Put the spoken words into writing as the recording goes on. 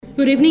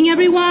Good evening,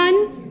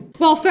 everyone.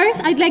 Well,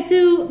 first, I'd like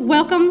to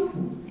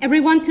welcome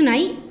everyone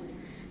tonight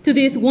to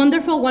this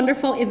wonderful,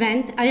 wonderful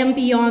event. I am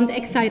beyond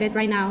excited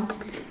right now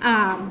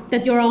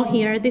that you're all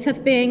here. This has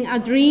been a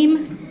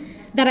dream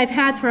that I've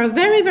had for a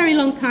very, very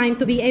long time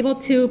to be able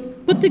to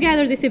put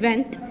together this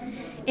event.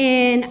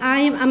 And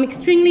I'm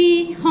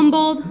extremely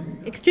humbled,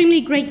 extremely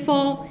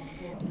grateful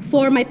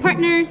for my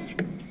partners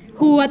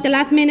who at the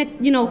last minute,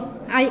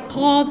 I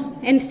called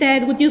and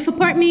said, would you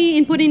support me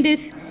in putting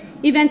this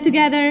event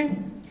together?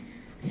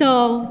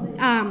 So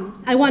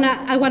I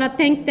wanna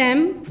thank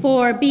them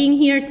for being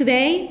here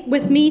today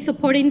with me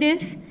supporting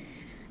this.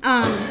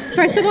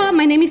 First of all,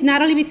 my name is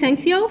Natalie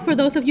Vicencio. For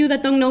those of you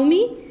that don't know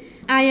me,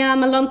 I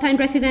am a longtime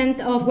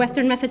resident of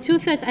Western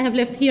Massachusetts. I have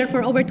lived here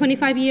for over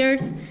 25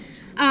 years.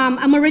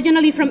 I'm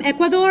originally from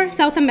Ecuador,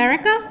 South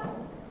America,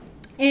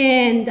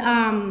 and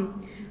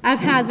I've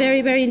had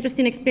very, very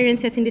interesting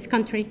experiences in this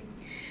country.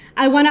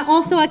 I want to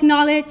also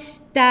acknowledge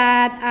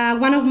that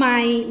one of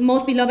my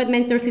most beloved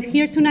mentors is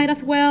here tonight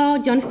as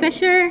well, John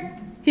Fisher.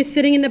 He's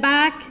sitting in the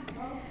back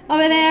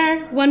over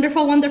there.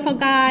 Wonderful, wonderful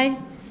guy.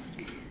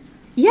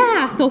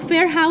 Yeah, so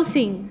fair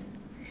housing.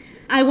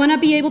 I want to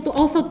be able to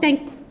also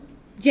thank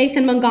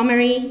Jason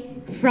Montgomery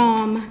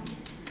from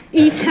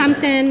East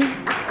Hampton,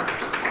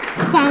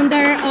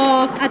 founder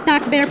of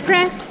Attack Bear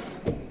Press,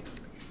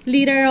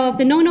 leader of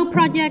the No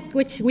Project,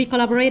 which we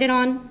collaborated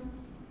on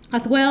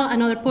as well,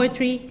 another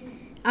poetry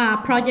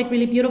project,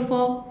 really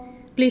beautiful.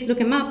 Please look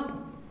him up.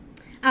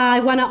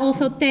 I want to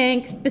also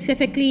thank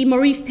specifically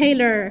Maurice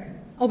Taylor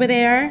over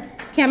there,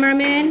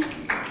 cameraman.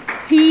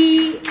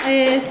 He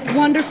is a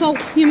wonderful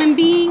human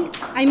being.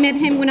 I met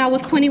him when I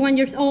was 21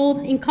 years old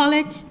in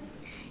college,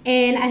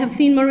 and I have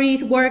seen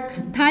Maurice work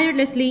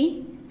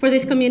tirelessly for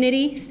these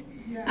communities.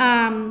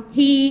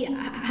 He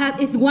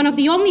is one of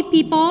the only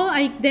people,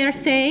 I dare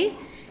say,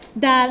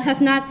 that has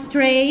not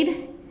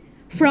strayed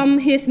from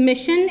his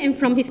mission and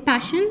from his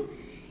passion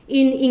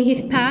in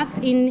his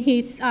path, in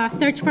his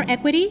search for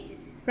equity,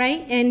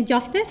 right, and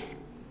justice.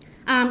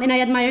 And I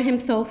admire him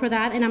so for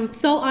that, and I'm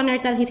so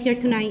honored that he's here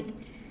tonight,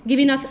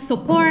 giving us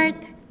support,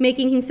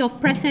 making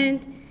himself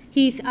present.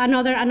 He's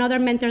another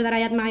mentor that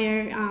I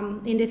admire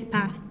in this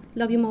path.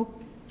 Love you, Mo.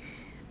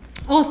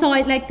 Also,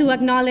 I'd like to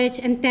acknowledge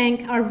and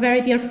thank our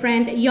very dear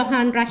friend,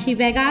 Johan Rashi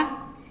Vega,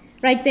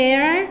 right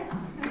there.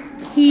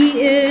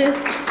 He is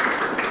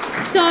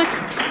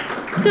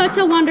such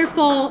a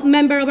wonderful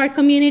member of our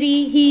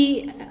community.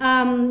 He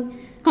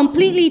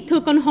completely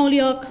took on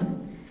Holyoke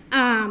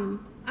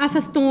as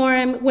a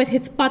storm with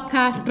his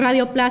podcast,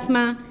 Radio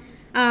Plasma,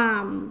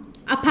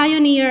 a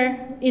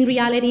pioneer in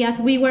reality, as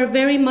we were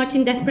very much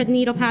in desperate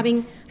need of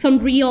having some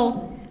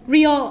real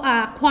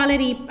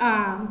quality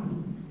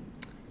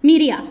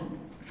media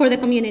for the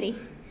community.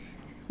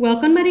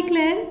 Welcome, Marie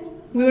Claire.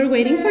 We were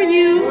waiting for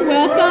you.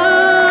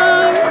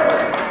 Welcome.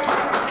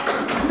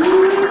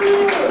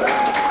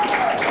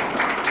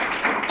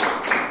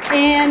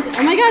 And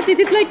oh my God, this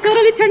is like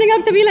totally turning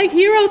out to be like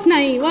Heroes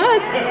Night.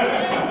 What?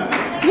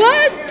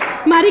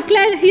 Marie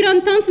Claire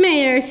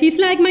Hiron-Tonsmeyer. She's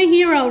like my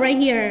hero right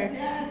here.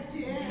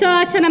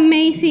 Such an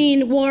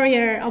amazing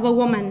warrior of a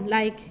woman.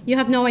 Like, you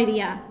have no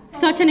idea.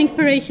 Such an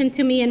inspiration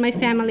to me and my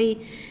family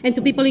and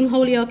to people in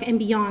Holyoke and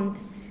beyond.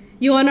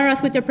 You honor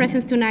us with your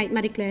presence tonight,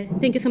 Marie Claire.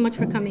 Thank you so much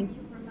for coming.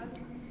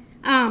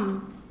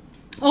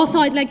 Also,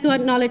 I'd like to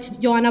acknowledge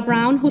Joanna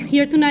Brown, who's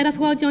here tonight as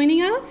well,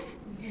 joining us.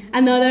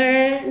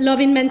 Another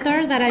loving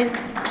mentor that I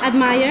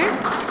admire.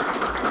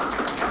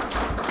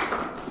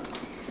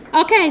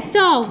 Okay,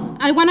 so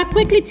I want to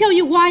quickly tell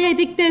you why I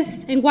did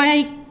this and why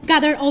I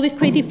gathered all these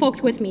crazy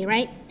folks with me,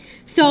 right?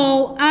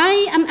 So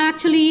I am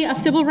actually a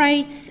civil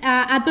rights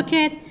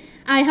advocate.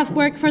 I have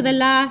worked for the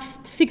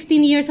last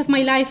 16 years of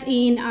my life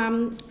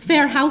in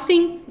fair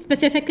housing,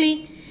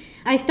 specifically.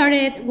 I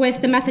started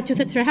with the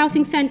Massachusetts Fair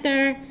Housing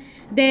Center,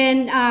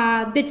 then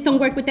did some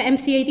work with the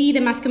MCAD,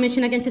 the Mass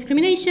Commission Against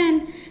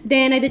Discrimination.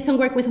 Then I did some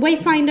work with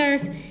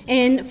Wayfinders.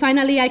 And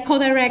finally, I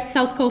co-direct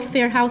South Coast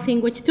Fair Housing,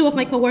 which two of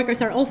my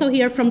coworkers are also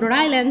here from Rhode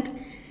Island.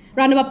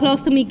 Round of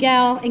applause to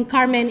Miguel and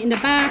Carmen in the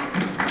back.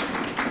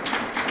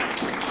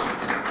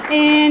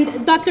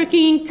 And Dr.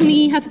 King, to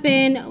me, has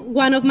been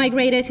one of my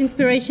greatest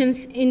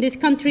inspirations in this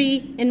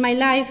country, in my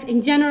life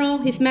in general.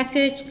 His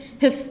message,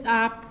 his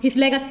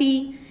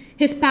legacy,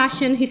 his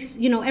passion, his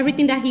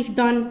everything that he's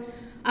done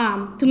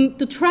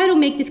to try to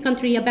make this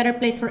country a better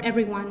place for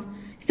everyone.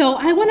 So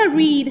I want to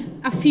read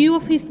a few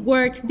of his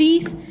words.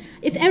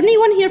 Is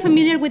anyone here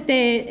familiar with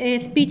the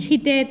speech he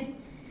did,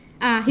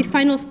 his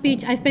final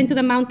speech, I've been to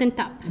the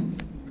mountaintop?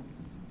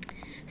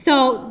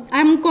 So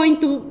I'm going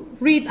to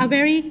read a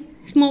very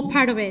small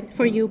part of it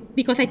for you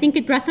because I think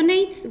it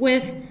resonates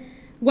with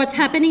what's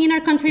happening in our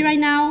country right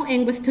now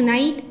and with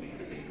tonight.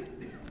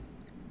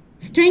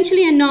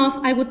 Strangely enough,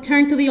 I would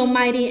turn to the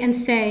Almighty and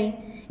say,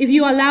 if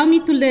you allow me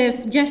to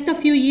live just a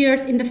few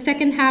years in the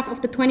second half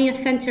of the 20th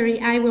century,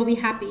 I will be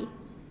happy.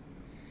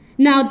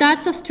 Now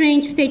that's a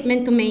strange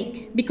statement to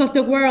make because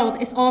the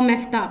world is all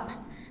messed up.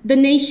 The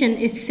nation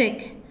is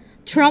sick.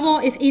 Trouble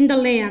is in the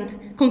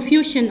land,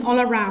 confusion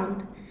all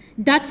around.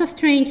 That's a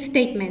strange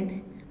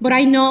statement, but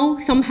I know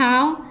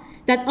somehow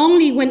that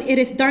only when it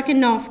is dark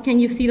enough can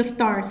you see the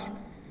stars.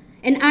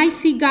 And I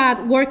see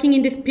God working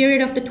in this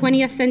period of the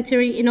 20th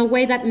century in a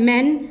way that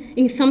men,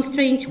 in some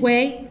strange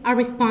way, are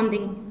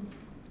responding.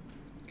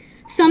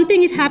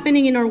 Something is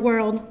happening in our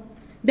world.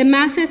 The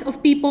masses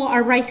of people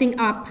are rising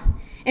up,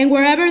 and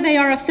wherever they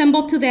are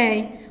assembled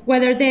today,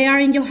 whether they are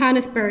in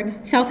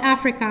Johannesburg, South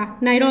Africa,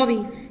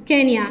 Nairobi,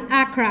 Kenya,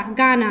 Accra,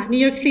 Ghana, New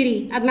York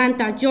City,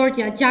 Atlanta,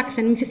 Georgia,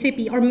 Jackson,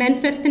 Mississippi, or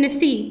Memphis,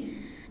 Tennessee,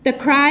 the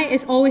cry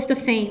is always the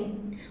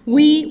same.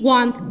 We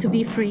want to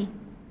be free.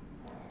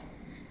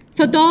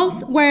 So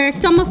those were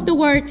some of the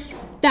words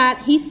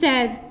that he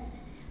said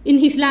in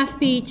his last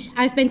speech,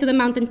 I've been to the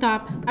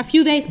mountaintop, a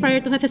few days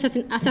prior to his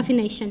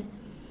assassination.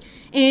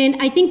 And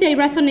I think they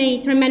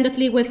resonate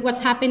tremendously with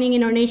what's happening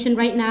in our nation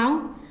right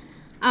now.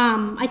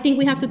 I think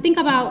we have to think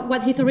about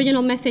what his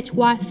original message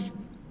was,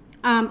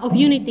 of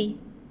unity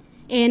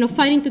and of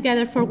fighting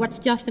together for what's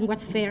just and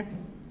what's fair.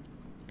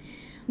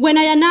 When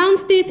I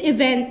announced this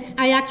event,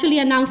 I actually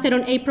announced it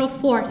on April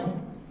 4th,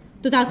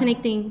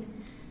 2018.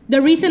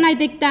 The reason I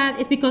did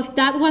that is because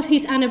that was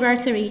his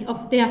anniversary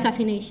of the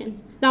assassination.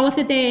 That was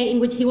the day in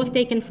which he was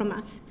taken from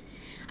us.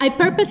 I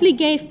purposely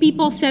gave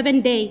people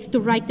 7 days to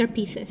write their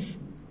pieces.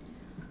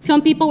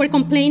 Some people were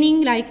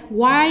complaining, like,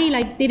 why?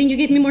 Like, didn't you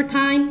give me more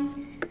time?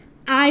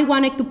 I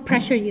wanted to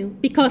pressure you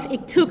because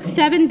it took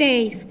 7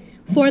 days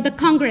for the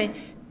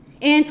Congress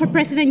and for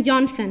President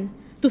Johnson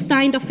to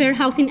sign the Fair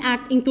Housing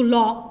Act into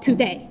law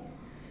today.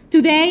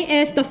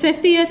 Today is the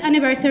 50th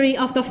anniversary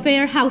of the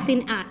Fair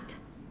Housing Act.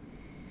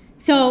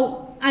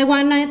 So I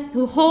wanted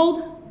to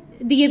hold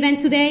the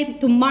event today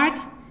to mark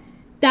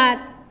that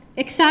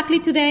exactly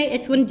today.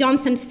 It's when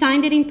Johnson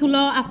signed it into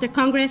law after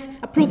Congress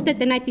approved it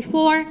the night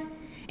before.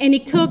 And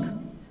it took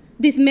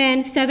this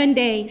man 7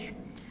 days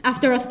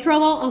after a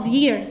struggle of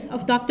years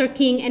of Dr.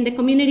 King and the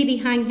community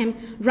behind him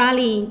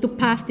rallying to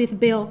pass this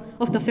bill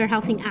of the Fair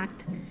Housing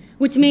Act,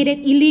 which made it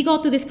illegal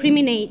to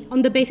discriminate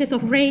on the basis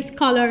of race,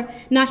 color,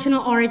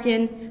 national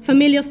origin,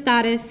 familial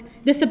status,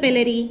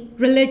 disability,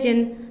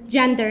 religion,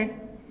 gender,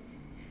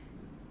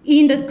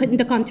 in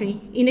the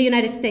country, in the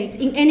United States,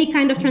 in any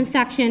kind of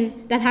transaction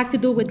that had to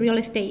do with real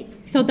estate.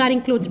 So that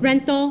includes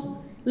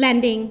rental,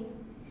 lending,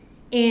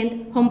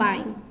 and home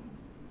buying,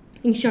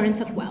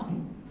 insurance as well.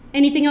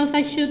 Anything else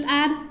I should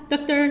add,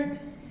 Dr.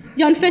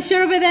 John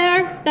Fisher over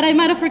there, that I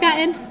might have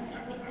forgotten?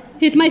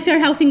 He's my fair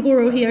housing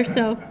guru here,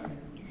 so.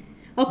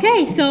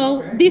 Okay,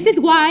 so this is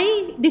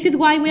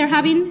why we are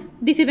having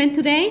this event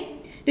today.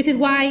 This is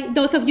why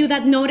those of you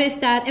that notice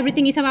that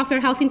everything is about fair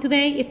housing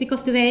today is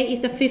because today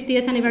is the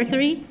 50th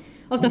anniversary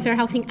of the Fair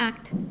Housing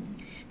Act.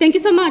 Thank you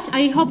so much.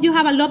 I hope you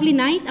have a lovely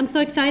night. I'm so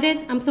excited.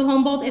 I'm so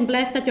humbled and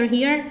blessed that you're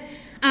here.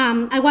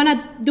 I want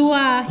to do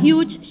a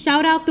huge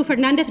shout out to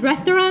Fernandez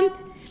Restaurant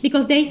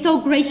because they so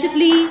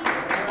graciously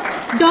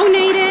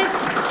donated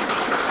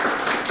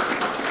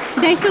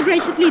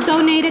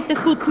the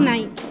food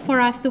tonight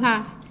for us to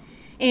have.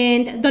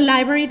 And the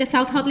library, the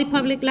South Hadley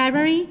Public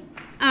Library,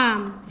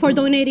 for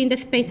donating the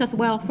space as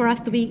well for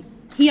us to be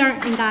here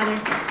and gather.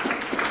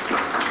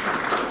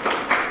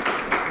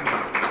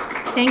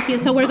 Thank you.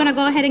 So we're going to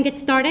go ahead and get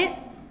started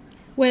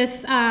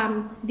with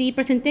the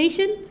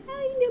presentation.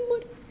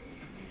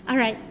 All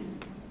right.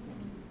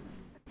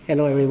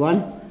 Hello,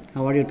 everyone.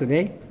 How are you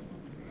today?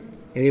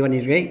 Everyone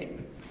is great.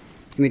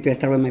 Let me to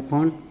start with my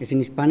poem. It's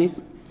in Spanish.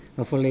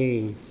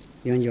 Hopefully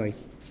you enjoy.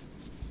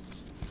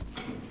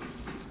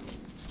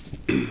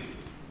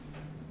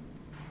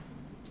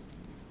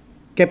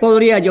 ¿Qué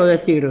podría yo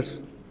deciros?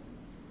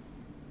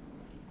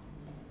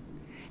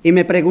 Y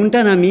me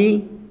preguntan a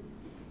mí,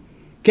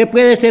 ¿qué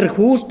puede ser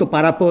justo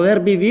para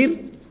poder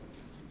vivir?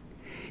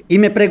 Y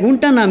me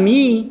preguntan a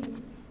mí,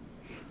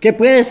 ¿qué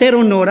puede ser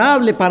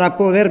honorable para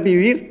poder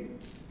vivir?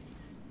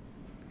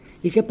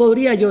 ¿Y qué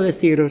podría yo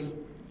deciros?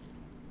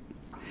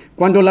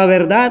 Cuando la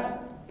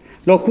verdad,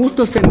 lo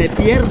justo se me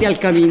pierde al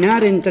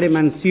caminar entre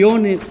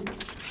mansiones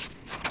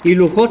y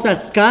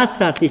lujosas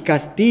casas y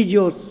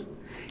castillos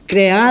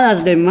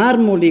creadas de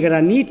mármol y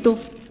granito.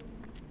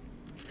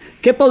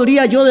 ¿Qué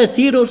podría yo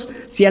deciros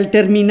si al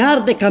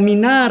terminar de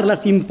caminar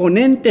las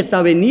imponentes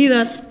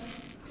avenidas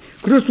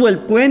cruzo el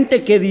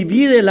puente que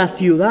divide la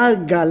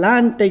ciudad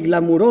galante y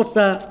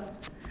glamurosa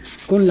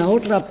con la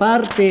otra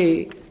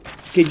parte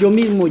que yo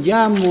mismo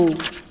llamo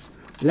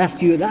la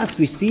ciudad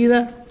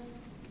suicida?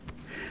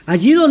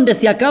 Allí donde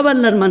se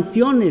acaban las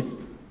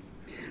mansiones,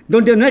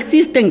 donde no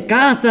existen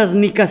casas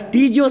ni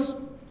castillos,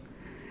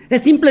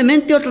 es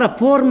simplemente otra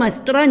forma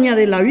extraña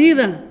de la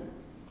vida.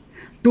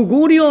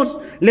 Tugurios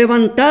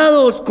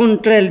levantados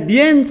contra el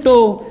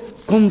viento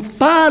con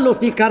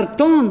palos y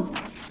cartón.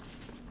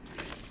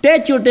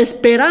 Techos de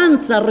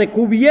esperanza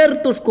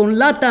recubiertos con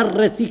latas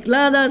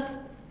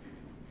recicladas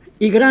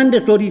y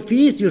grandes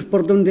orificios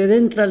por donde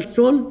entra el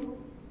sol.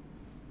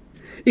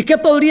 ¿Y qué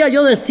podría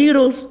yo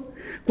deciros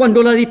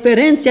cuando la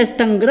diferencia es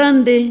tan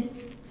grande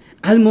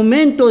al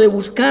momento de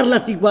buscar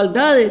las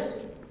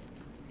igualdades?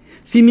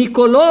 Si mi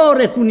color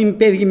es un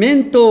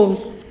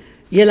impedimento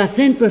y el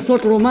acento es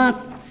otro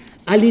más,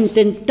 al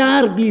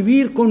intentar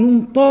vivir con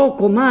un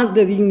poco más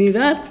de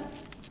dignidad?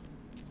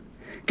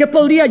 ¿Qué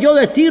podría yo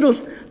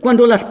deciros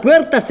cuando las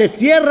puertas se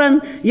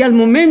cierran y al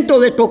momento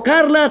de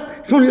tocarlas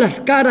son las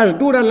caras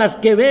duras las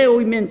que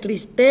veo y me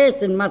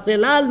entristecen más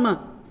el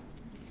alma?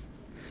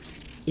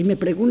 Y me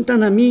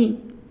preguntan a mí,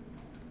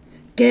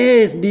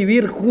 ¿qué es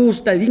vivir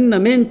justa y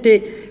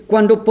dignamente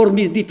cuando por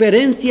mis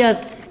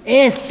diferencias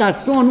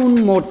estas son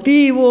un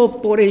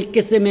motivo por el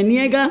que se me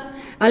niega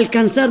a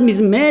alcanzar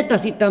mis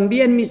metas y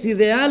también mis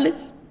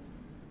ideales?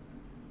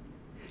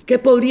 ¿Qué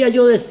podría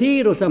yo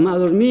deciros,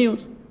 amados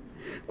míos,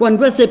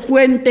 cuando ese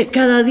puente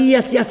cada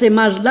día se hace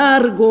más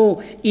largo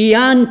y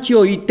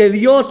ancho y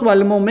tedioso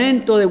al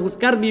momento de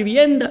buscar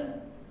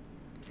vivienda?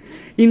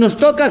 Y nos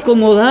toca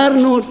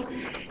acomodarnos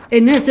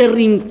en ese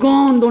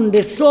rincón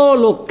donde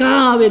solo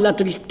cabe la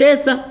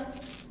tristeza.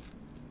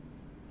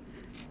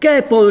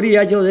 ¿Qué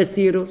podría yo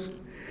deciros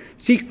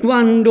si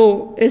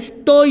cuando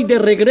estoy de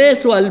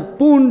regreso al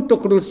punto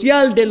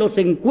crucial de los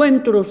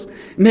encuentros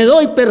me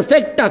doy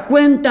perfecta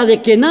cuenta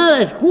de que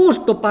nada es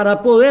justo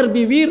para poder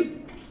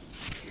vivir?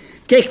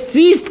 Que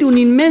existe un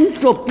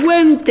inmenso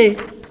puente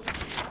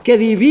que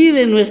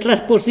divide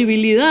nuestras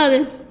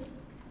posibilidades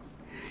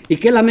y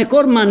que la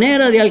mejor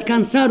manera de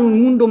alcanzar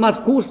un mundo más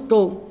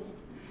justo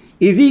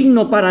y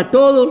digno para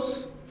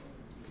todos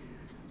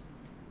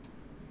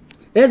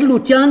es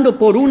luchando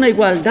por una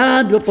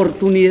igualdad de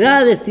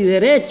oportunidades y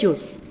derechos.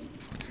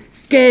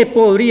 ¿Qué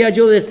podría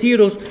yo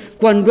deciros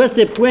cuando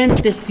ese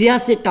puente se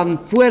hace tan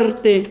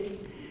fuerte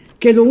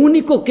que lo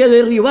único que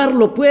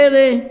derribarlo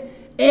puede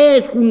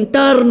es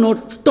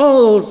juntarnos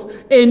todos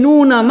en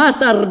una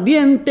masa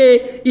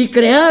ardiente y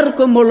crear,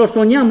 como lo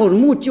soñamos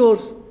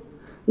muchos,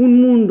 un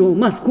mundo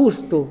más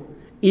justo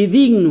y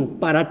digno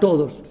para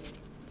todos?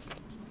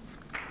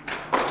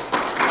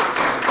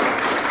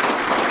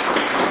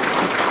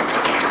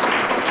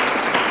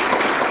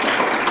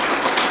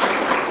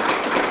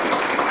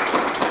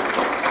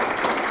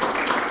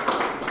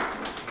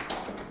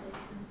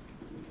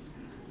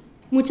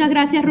 Muchas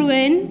gracias,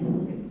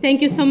 Rubén.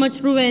 Thank you so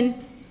much, Rubén,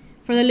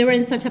 for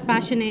delivering such a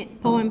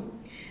passionate poem.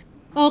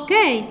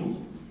 Okay,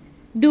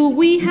 do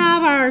we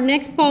have our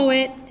next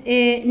poet,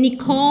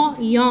 Nicole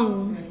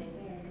Young?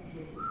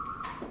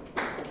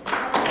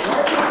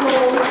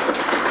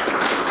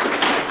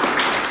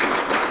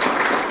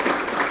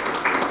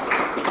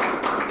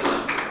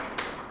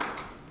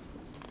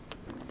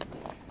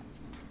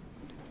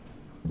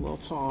 A little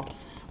tall.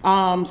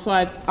 So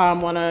I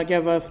want to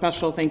give a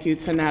special thank you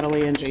to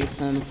Natalie and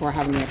Jason for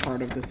having me a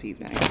part of this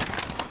evening.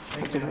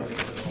 Thank you.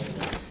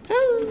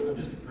 I'm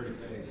just a pretty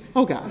face.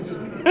 Oh, gosh.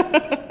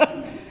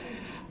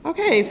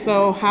 Okay,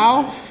 so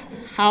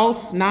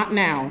house, not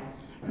now.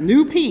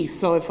 New piece,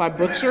 so if I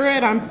butcher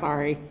it, I'm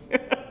sorry.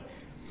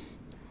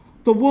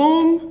 The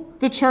womb,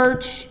 the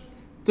church,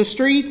 the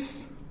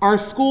streets, our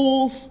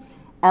schools,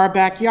 our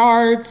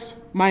backyards,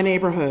 my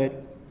neighborhood.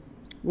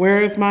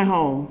 Where is my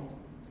home?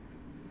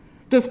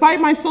 Despite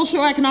my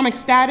socioeconomic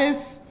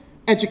status,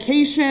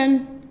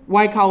 education,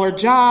 white-collar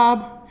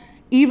job,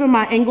 even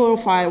my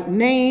Anglophile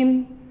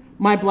name,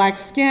 my black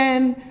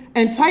skin,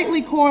 and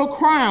tightly coiled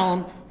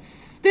crown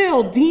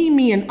still deem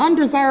me an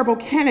undesirable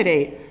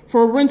candidate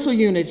for a rental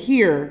unit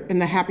here in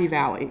the Happy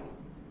Valley.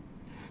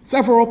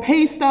 Several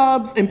pay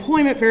stubs,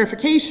 employment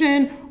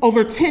verification,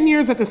 over 10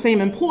 years at the same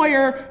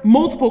employer,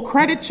 multiple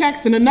credit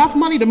checks, and enough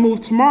money to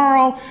move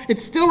tomorrow. It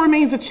still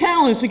remains a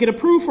challenge to get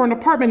approved for an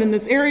apartment in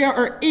this area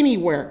or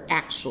anywhere,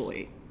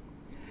 actually.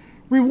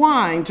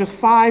 Rewind just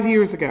 5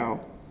 years ago.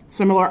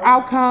 Similar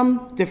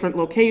outcome, different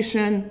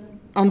location,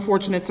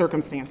 unfortunate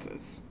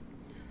circumstances.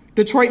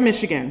 Detroit,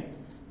 Michigan,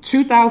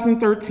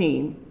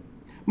 2013.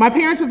 My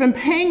parents have been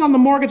paying on the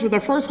mortgage of their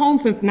first home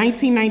since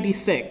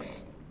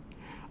 1996.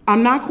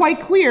 I'm not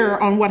quite clear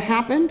on what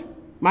happened.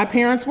 My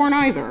parents weren't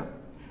either.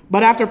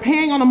 But after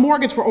paying on a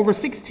mortgage for over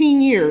 16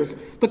 years,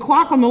 the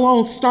clock on the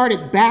loan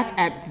started back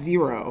at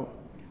zero,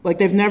 like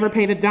they've never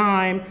paid a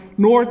dime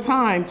nor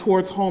time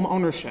towards home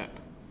ownership.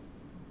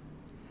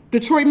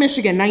 Detroit,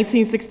 Michigan,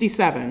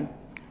 1967,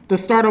 the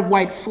start of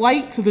white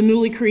flight to the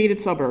newly created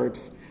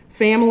suburbs,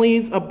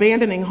 families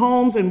abandoning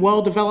homes in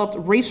well-developed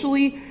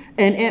racially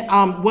and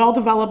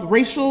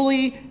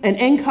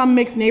income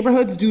mixed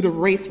neighborhoods due to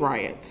race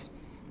riots.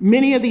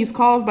 Many of these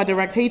caused by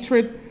direct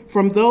hatred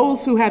from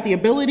those who had the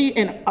ability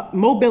and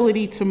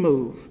mobility to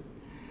move.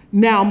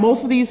 Now,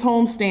 most of these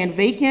homes stand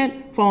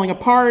vacant, falling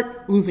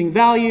apart, losing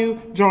value,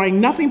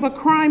 drawing nothing but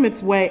crime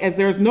its way as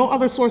there is no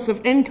other source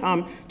of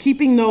income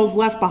keeping those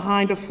left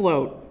behind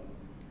afloat.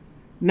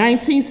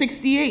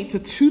 1968 to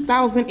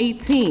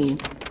 2018,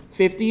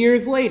 50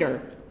 years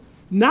later,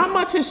 not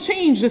much has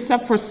changed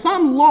except for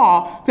some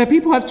law that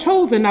people have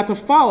chosen not to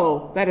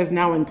follow that is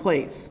now in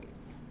place.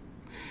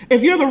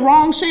 If you're the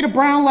wrong shade of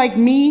brown like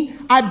me,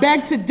 I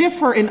beg to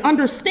differ in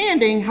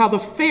understanding how the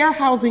Fair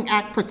Housing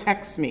Act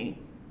protects me.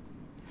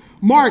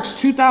 March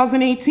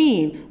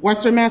 2018,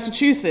 Western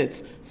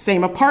Massachusetts,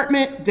 same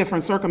apartment,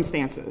 different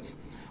circumstances.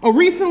 A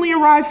recently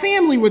arrived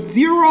family with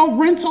zero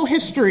rental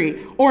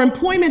history or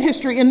employment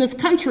history in this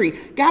country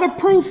got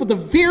approved for the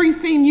very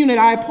same unit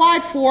I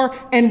applied for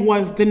and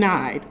was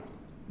denied.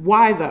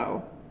 Why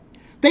though?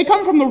 They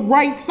come from the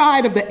right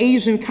side of the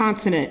Asian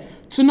continent.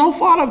 To no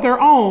fault of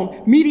their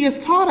own, media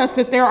has taught us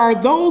that there are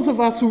those of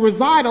us who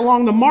reside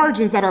along the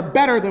margins that are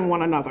better than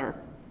one another.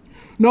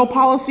 No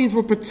policies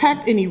will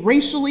protect any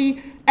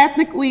racially,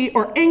 ethnically,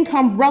 or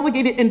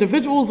income-relegated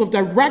individuals of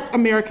direct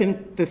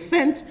American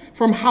descent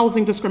from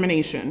housing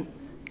discrimination.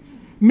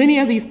 Many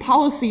of these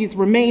policies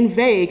remain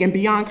vague and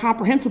beyond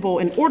comprehensible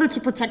in order to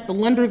protect the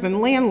lenders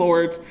and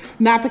landlords,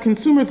 not the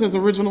consumers as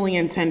originally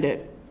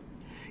intended.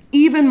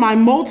 Even my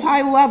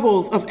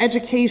multi-levels of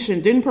education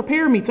didn't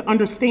prepare me to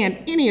understand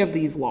any of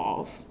these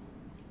laws.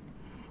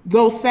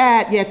 Though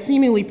sad, yet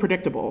seemingly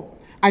predictable,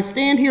 I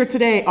stand here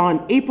today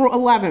on April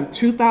 11,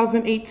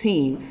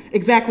 2018,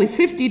 exactly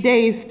 50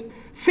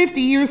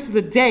 years to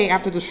the day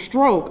after the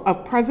stroke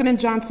of President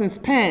Johnson's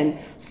pen,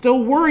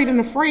 still worried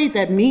and afraid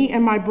that me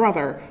and my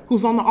brother,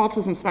 who's on the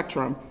autism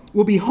spectrum,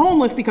 will be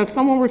homeless because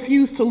someone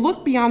refused to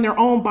look beyond their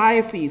own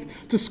biases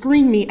to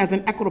screen me as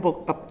an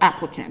equitable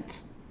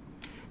applicant.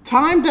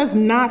 Time does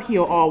not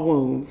heal all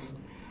wounds.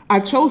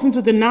 I've chosen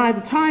to deny the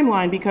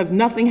timeline because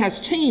nothing has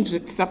changed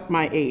except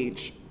my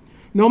age.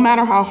 No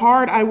matter how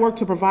hard I work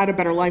to provide a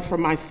better life for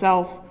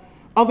myself,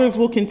 others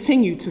will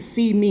continue to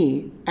see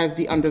me as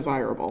the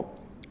undesirable.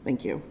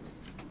 Thank you.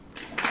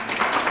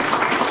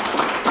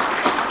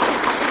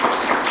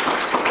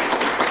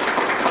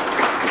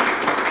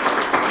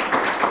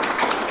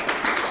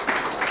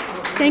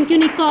 Thank you,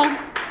 Nicole.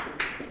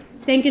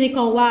 Thank you,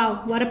 Nicole.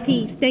 Wow, what a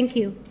piece. Thank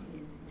you.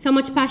 So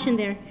much passion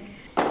there.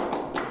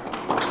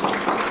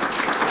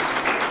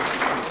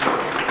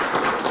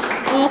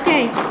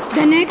 Okay,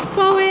 the next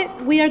poet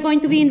we are going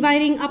to be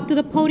inviting up to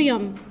the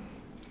podium.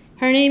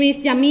 Her name is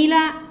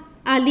Jamila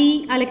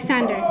Ali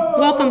Alexander.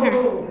 Welcome her.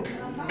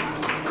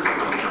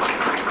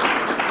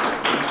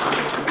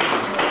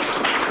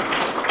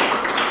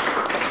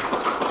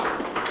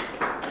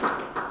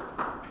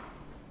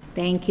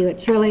 Thank you.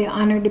 It's really an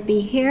honor to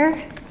be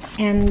here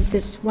and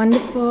this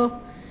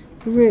wonderful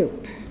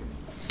group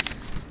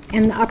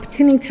and the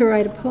opportunity to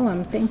write a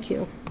poem. Thank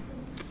you.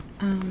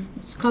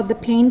 It's called The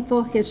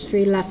Painful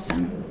History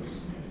Lesson.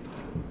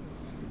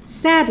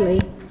 Sadly,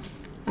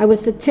 I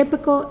was a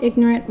typical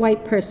ignorant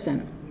white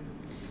person.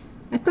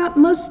 I thought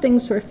most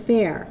things were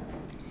fair,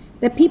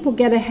 that people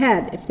get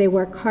ahead if they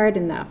work hard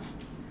enough.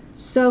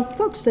 So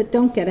folks that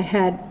don't get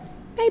ahead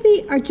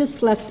maybe are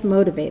just less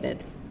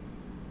motivated.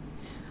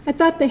 I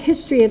thought the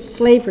history of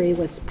slavery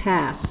was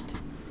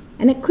past,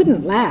 and it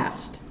couldn't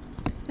last,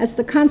 as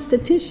the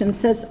Constitution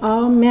says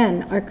all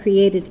men are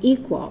created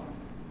equal.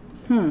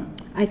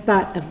 I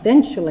thought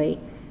eventually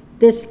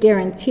this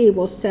guarantee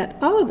will set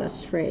all of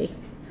us free.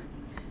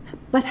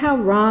 But how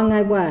wrong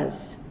I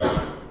was.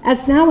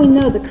 As now we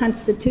know, the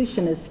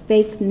Constitution is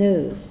fake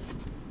news,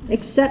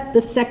 except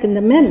the Second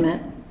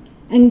Amendment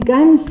and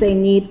guns they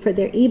need for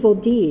their evil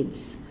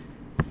deeds.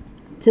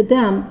 To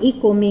them,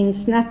 equal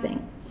means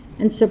nothing,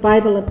 and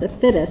survival of the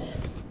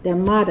fittest, their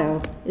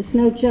motto, is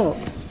no joke.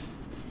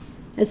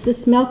 As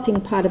this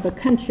melting pot of a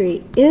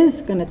country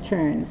is going to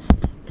turn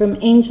from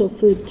angel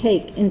food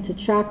cake into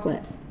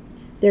chocolate,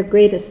 their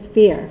greatest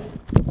fear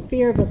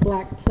of a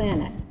black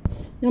planet.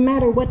 No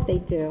matter what they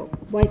do,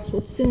 whites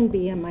will soon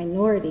be a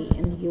minority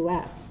in the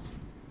U.S.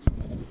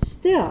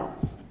 Still,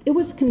 it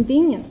was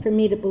convenient for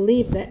me to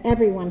believe that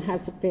everyone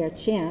has a fair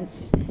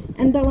chance,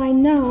 and though I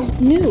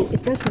knew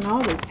it doesn't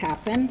always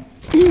happen,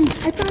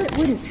 I thought it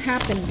wouldn't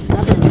happen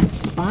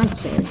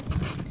government-sponsored,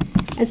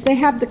 as they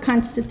have the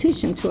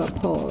Constitution to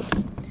uphold.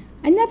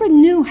 I never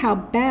knew how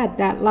bad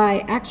that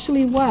lie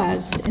actually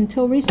was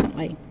until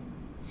recently.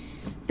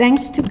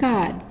 Thanks to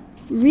God,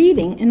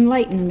 reading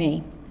enlightened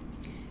me.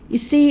 You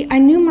see, I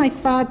knew my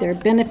father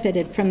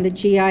benefited from the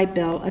GI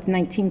Bill of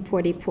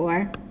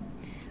 1944.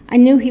 I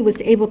knew he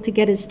was able to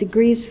get his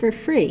degrees for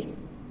free.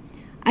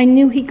 I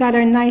knew he got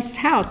a nice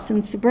house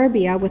in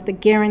suburbia with a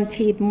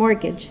guaranteed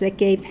mortgage that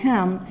gave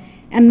him,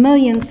 and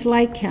millions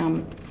like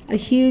him, a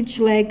huge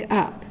leg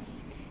up.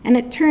 And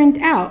it turned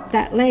out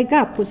that leg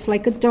up was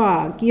like a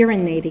dog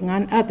urinating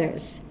on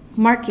others,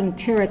 marking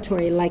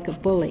territory like a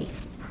bully.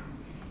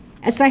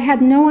 As I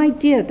had no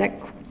idea that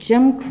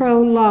Jim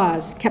Crow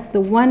laws kept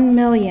the 1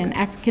 million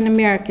African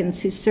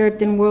Americans who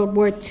served in World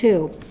War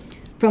II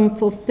from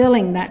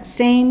fulfilling that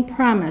same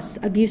promise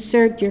of you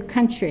served your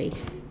country,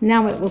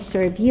 now it will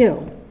serve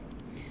you.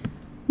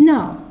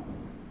 No.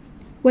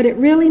 What it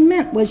really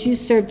meant was you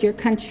served your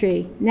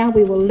country, now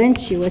we will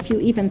lynch you if you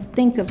even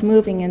think of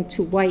moving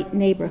into white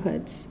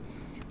neighborhoods,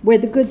 where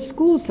the good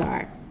schools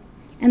are,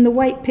 and the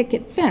white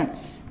picket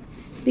fence,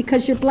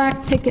 because your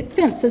black picket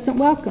fence isn't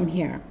welcome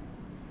here.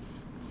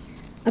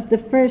 Of the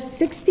first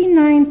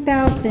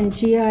 69,000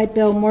 GI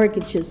Bill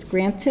mortgages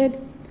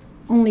granted,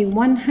 only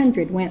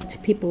 100 went to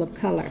people of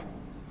color.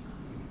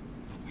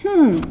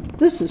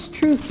 This is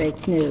true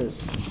fake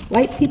news.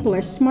 White people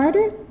are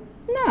smarter?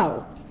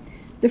 No.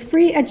 The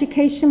free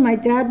education my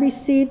dad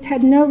received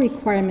had no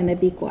requirement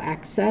of equal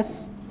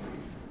access.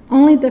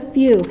 Only the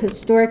few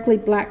historically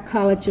black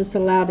colleges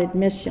allowed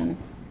admission.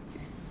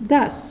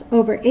 Thus,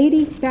 over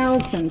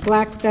 80,000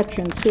 black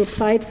veterans who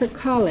applied for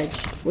college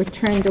were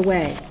turned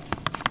away.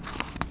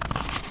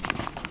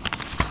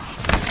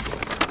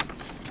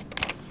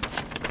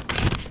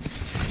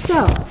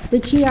 So, the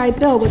GI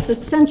Bill was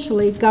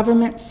essentially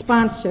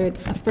government-sponsored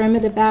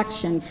affirmative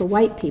action for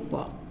white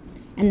people,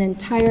 and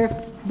entire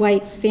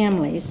white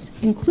families,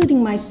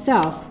 including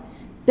myself,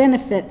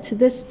 benefit to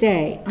this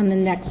day on the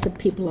necks of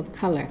people of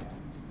color.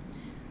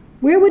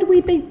 Where would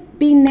we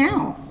be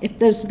now if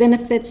those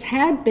benefits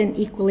had been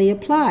equally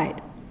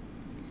applied?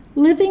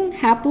 Living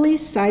happily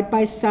side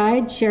by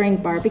side, sharing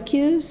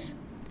barbecues,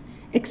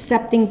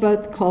 accepting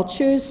both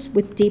cultures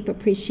with deep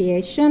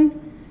appreciation,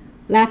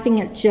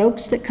 laughing at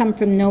jokes that come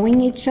from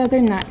knowing each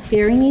other, not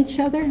fearing each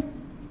other.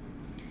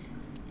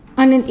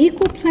 On an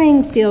equal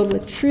playing field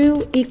with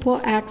true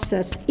equal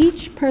access,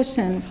 each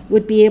person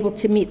would be able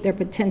to meet their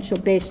potential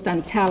based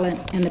on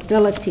talent and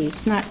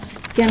abilities, not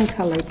skin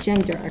color,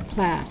 gender, or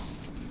class.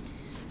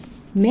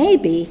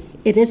 Maybe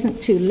it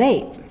isn't too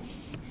late.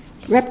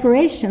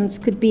 Reparations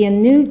could be a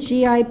new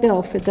GI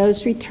Bill for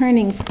those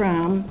returning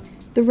from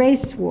the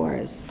race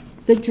wars,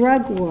 the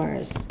drug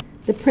wars,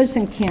 the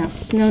prison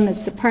camps known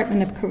as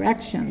Department of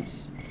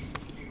Corrections.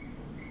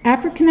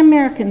 African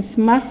Americans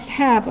must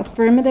have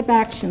affirmative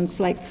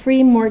actions like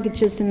free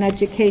mortgages and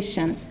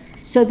education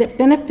so that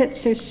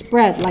benefits are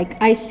spread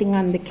like icing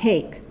on the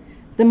cake,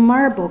 the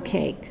marble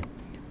cake,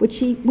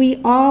 which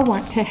we all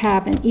want to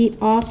have and eat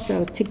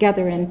also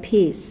together in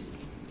peace,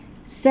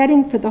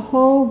 setting for the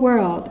whole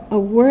world a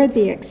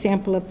worthy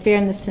example of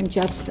fairness and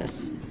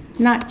justice,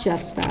 not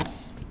just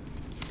us,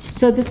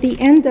 so that the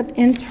end of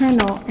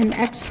internal and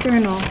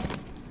external,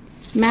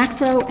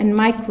 macro and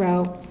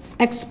micro,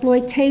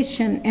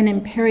 exploitation and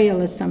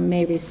imperialism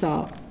may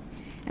result.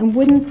 And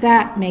wouldn't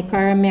that make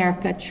our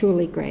America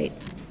truly great?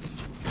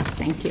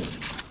 Thank you.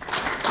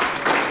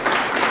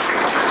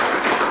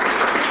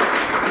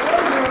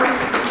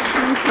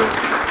 Thank you.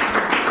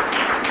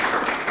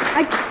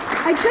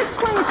 I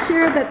just want to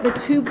share that the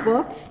two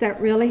books that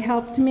really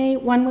helped me,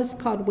 one was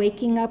called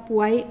Waking Up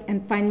White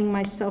and Finding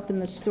Myself in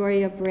the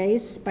Story of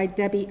Race by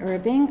Debbie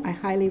Irving, I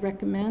highly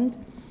recommend,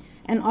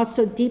 and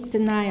also Deep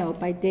Denial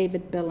by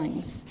David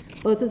Billings.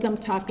 Both of them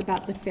talk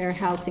about the fair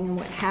housing and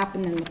what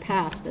happened in the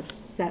past that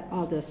set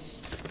all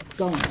this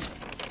going.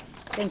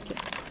 Thank you.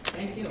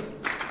 Thank you.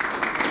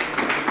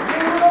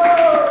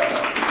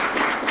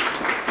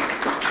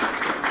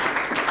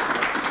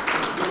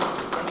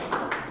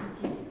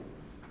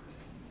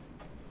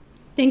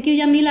 Thank you,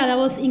 Yamila. That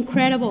was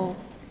incredible.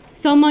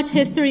 So much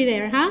history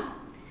there, huh?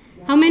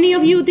 How many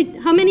of you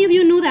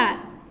knew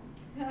that?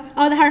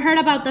 Or heard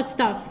about that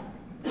stuff?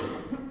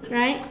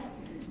 Right?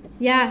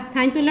 Yeah,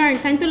 time to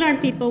learn,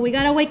 people. We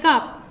gotta wake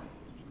up.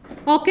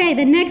 Okay,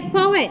 the next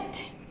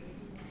poet,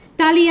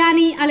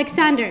 Taliani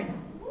Alexander.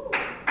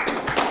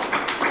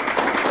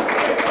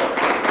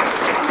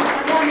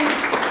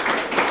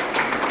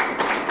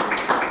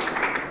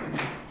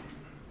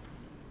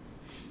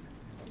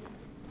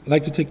 I'd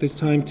like to take this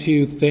time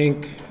to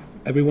thank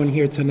everyone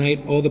here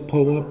tonight, all the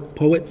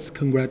poets,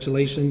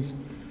 congratulations.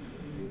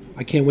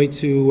 I can't wait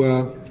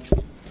to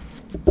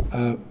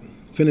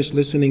finish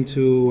listening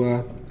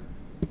to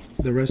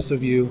the rest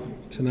of you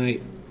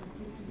tonight.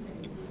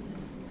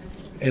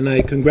 And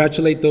I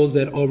congratulate those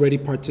that already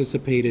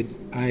participated.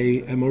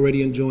 I am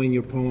already enjoying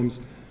your poems.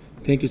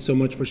 Thank you so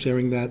much for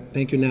sharing that.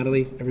 Thank you,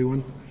 Natalie,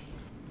 everyone.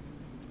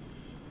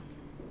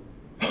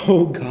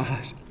 Oh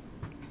God,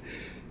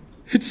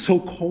 it's so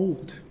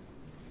cold.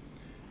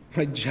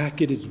 My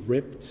jacket is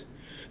ripped,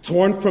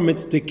 torn from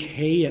its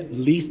decay. At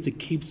least it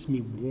keeps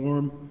me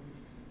warm.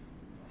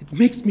 It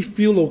makes me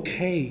feel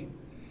okay.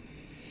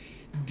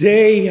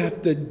 Day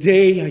after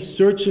day, I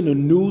search in a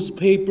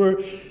newspaper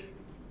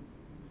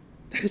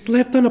that is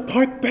left on a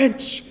park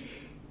bench,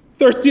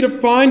 thirsty to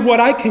find what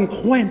I can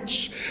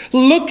quench,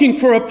 looking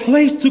for a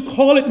place to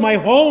call it my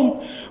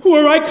home,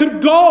 where I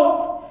could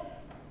go.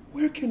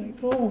 Where can I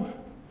go?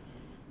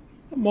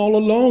 I'm all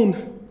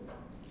alone.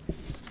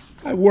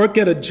 I work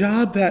at a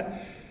job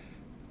that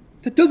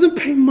doesn't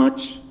pay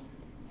much.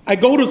 I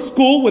go to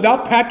school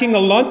without packing a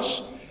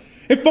lunch.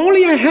 If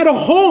only I had a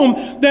home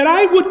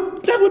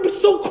that would be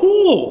so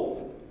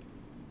cool.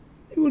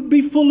 It would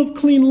be full of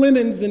clean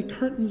linens and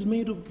curtains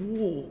made of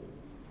wool.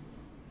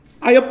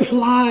 I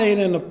applied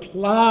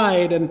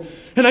and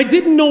I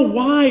didn't know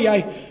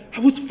why. I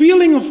was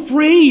feeling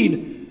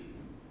afraid.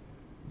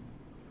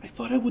 I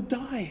thought I would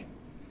die.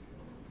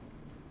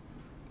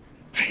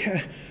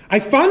 I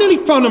finally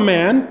found a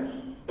man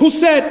who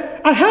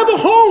said, I have a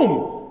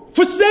home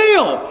for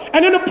sale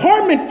and an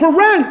apartment for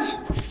rent.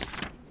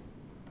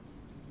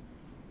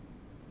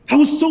 I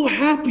was so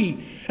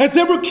happy as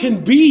ever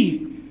can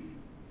be.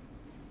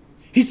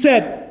 He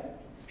said,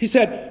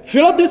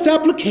 fill out this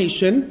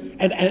application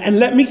and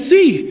let me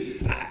see.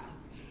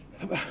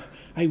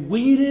 I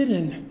waited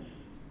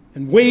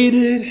and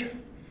waited,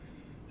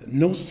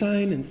 no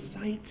sign in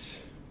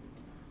sight.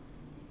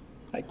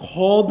 I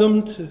called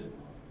him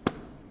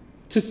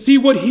to see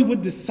what he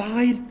would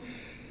decide.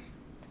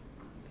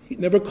 He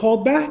never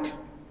called back.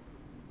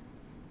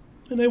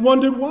 And I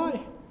wondered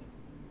why.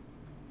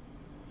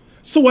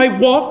 So I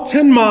walked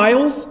 10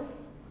 miles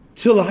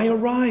till I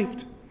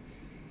arrived.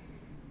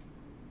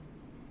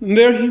 And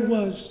there he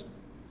was,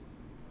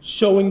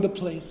 showing the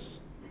place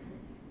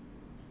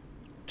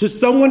to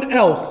someone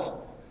else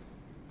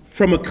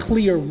from a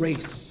clear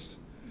race.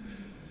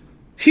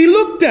 He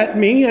looked at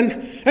me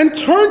and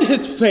turned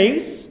his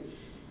face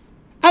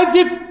as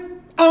if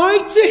I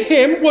to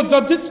him was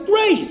a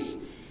disgrace.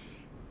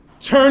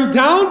 Turned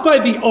down by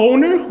the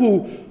owner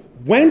who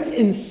went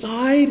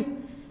inside.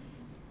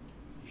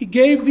 He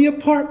gave the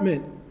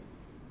apartment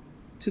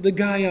to the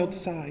guy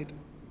outside.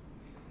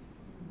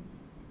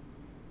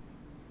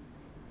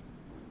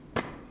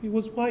 He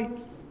was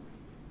white.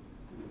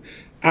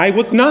 I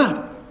was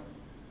not.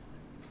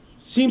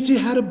 Seems he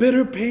had a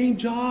better paying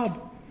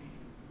job.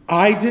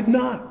 I did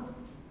not.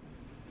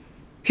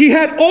 He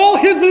had all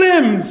his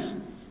limbs.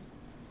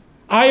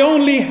 I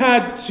only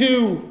had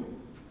 2.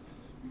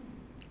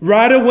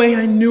 Right away,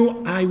 I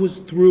knew I was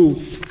through.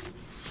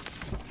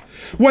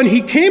 When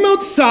he came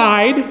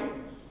outside,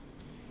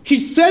 he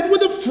said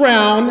with a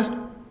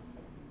frown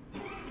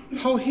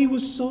how he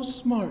was so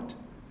smart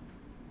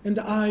and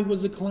I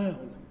was a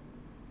clown.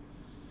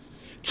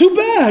 Too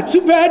bad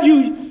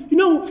you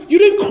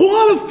didn't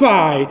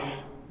qualify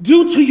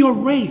due to your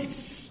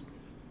race.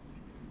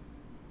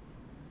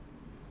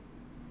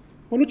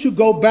 Why don't you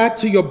go back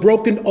to your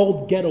broken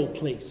old ghetto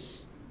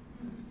place?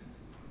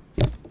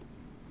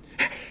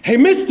 Hey,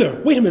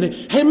 mister, wait a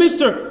minute. Hey,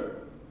 mister,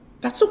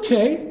 that's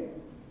okay.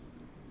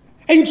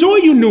 Enjoy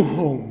your new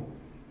home.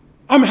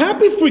 I'm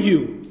happy for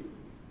you,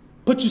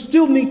 but you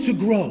still need to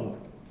grow.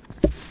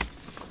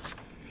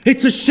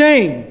 It's a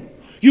shame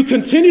you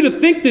continue to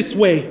think this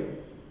way.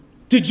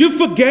 Did you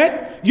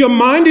forget your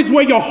mind is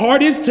where your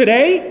heart is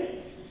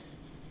today?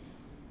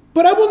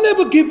 But I will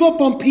never give up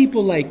on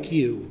people like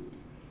you.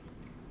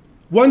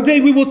 One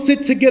day we will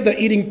sit together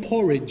eating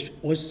porridge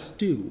or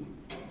stew.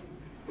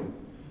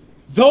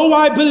 Though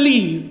I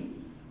believe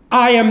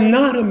I am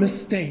not a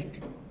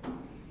mistake,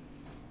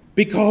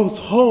 because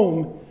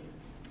home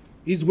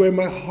is where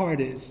my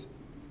heart is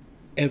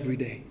every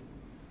day.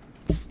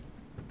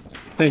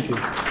 Thank you.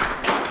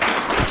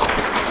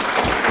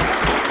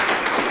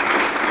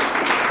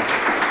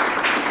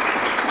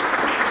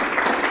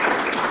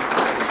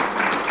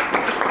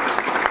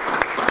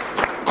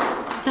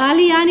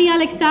 Taliani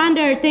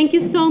Alexander, thank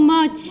you so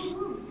much.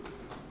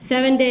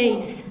 7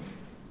 days.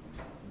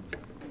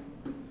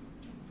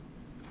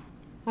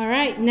 All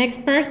right,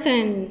 next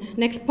person,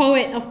 next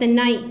poet of the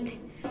night.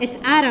 It's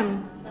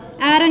Adam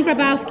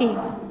Grabowski.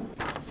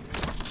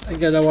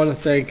 Again, I want to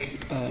thank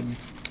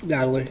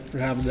Natalie for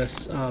having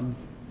this.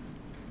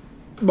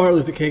 Martin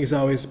Luther King has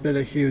always been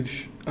a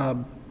huge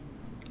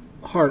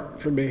heart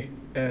for me,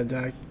 and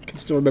I can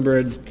still remember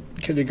in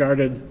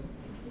kindergarten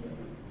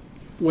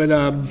when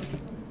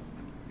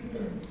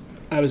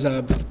I was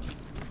a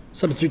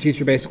substitute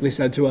teacher basically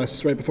said to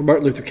us right before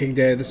Martin Luther King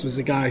Day, this was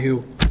a guy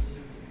who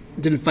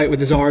didn't fight with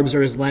his arms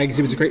or his legs.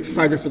 He was a great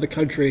fighter for the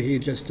country. He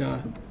just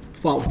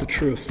fought with the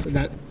truth, and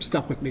that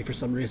stuck with me for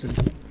some reason.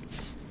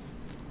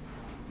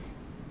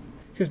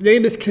 His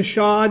name is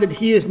Kishan, and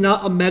he is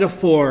not a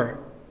metaphor.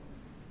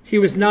 He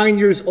was 9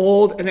 years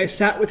old, and I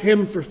sat with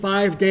him for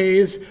 5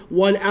 days,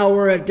 1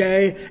 hour a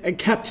day, and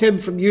kept him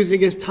from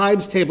using his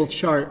times table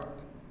chart.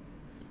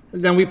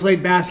 And then we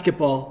played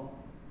basketball.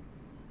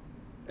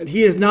 And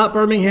he is not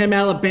Birmingham,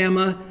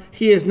 Alabama.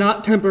 He is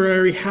not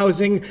temporary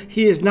housing.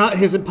 He is not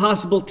his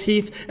impossible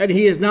teeth. And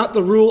he is not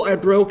the rule I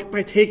broke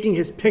by taking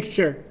his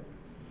picture.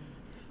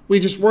 We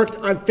just worked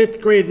on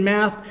 5th grade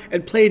math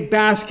and played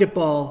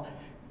basketball,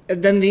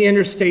 and then the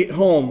interstate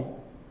home.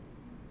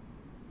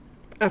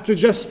 After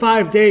just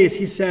 5 days,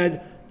 he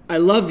said, "I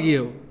love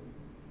you."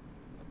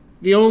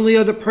 The only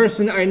other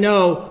person I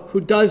know who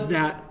does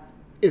that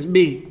is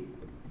me.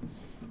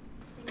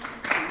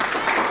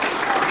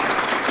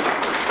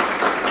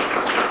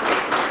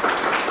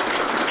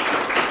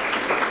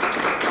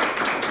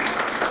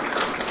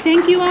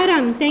 Thank you,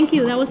 Adam. Thank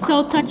you. That was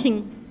so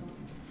touching.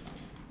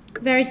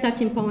 Very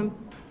touching poem.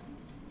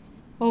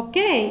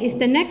 Okay, is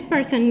the next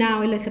person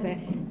now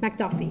Elizabeth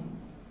McDuffie,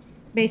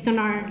 based on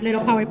our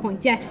little PowerPoint.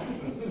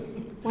 Yes.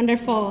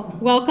 Wonderful.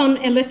 Welcome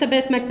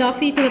Elizabeth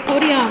McDuffie to the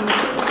podium.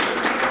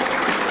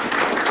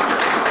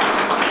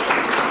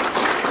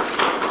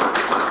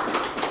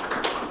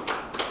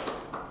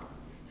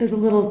 There's a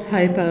little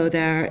typo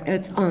there.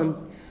 It's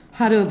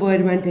how to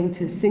avoid renting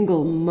to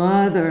single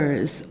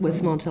mothers with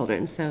small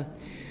children. So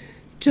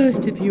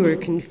just if you were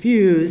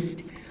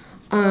confused,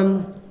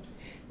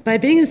 by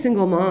being a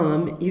single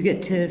mom, you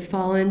get to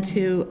fall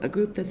into a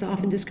group that's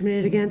often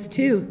discriminated against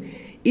too.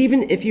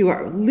 Even if you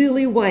are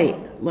lily white,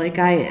 like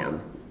I am,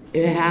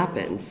 it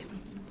happens.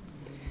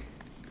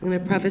 I'm going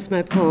to preface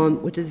my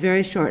poem, which is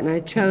very short, and I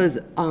chose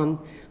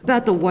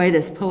about the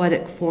whitest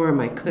poetic form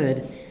I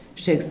could,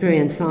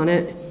 Shakespearean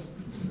sonnet.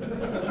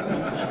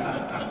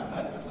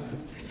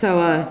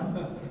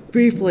 So,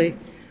 briefly,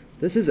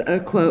 this is a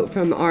quote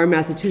from our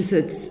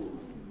Massachusetts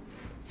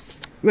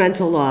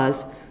rental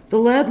laws. The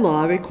lead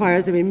law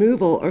requires the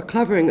removal or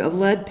covering of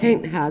lead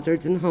paint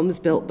hazards in homes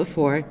built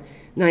before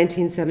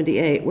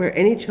 1978 where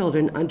any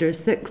children under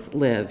 6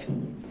 live.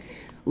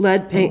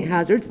 Lead paint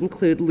hazards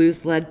include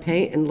loose lead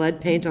paint and lead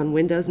paint on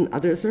windows and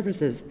other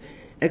surfaces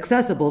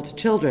accessible to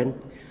children.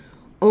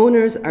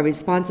 Owners are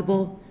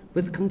responsible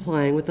with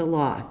complying with the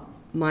law.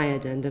 My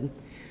addendum.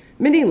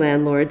 Many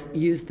landlords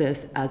use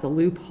this as a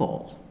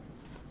loophole.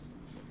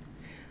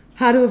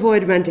 How to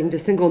avoid renting to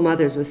single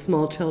mothers with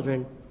small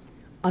children.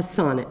 A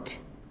sonnet.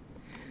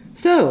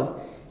 So,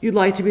 you'd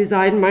like to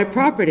reside in my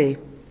property.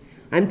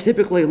 I'm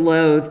typically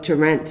loath to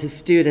rent to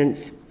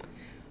students,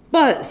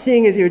 but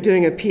seeing as you're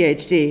doing a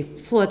PhD,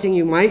 selecting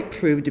you might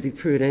prove to be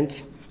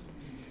prudent.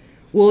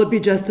 Will it be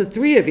just the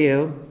 3 of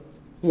you,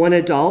 1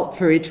 adult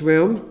for each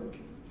room?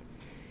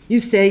 You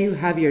say you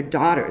have your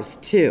daughters,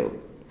 too.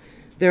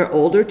 They're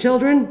older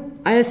children,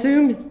 I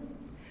assume?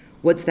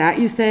 What's that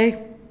you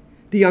say?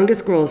 The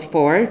youngest girl is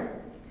 4?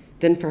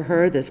 Then for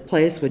her, this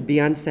place would be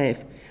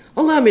unsafe.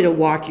 Allow me to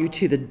walk you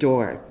to the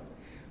door.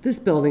 This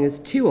building is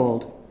too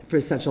old for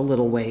such a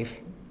little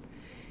waif.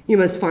 You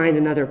must find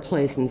another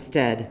place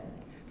instead,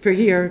 for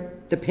here,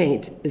 the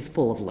paint is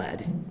full of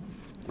lead.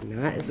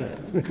 And that is it.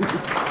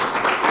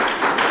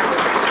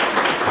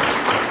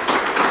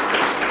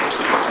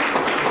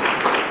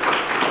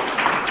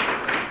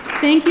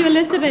 Thank you,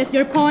 Elizabeth.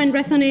 Your poem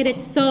resonated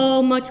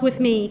so much with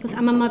me because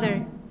I'm a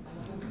mother.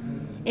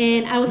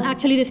 And I was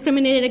actually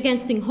discriminated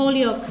against in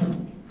Holyoke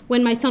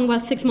when my son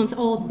was 6 months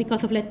old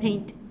because of lead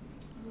paint.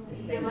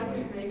 They like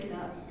to break it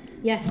up.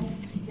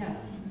 Yes. Yes.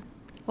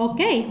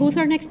 Okay, who's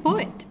our next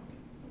poet?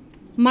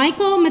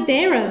 Michael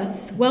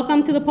Medeiros.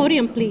 Welcome to the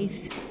podium,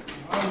 please.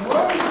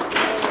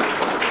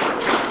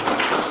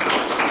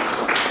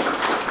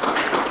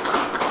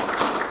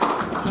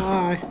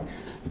 Hi.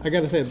 I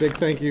gotta say a big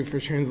thank you for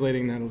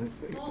translating that.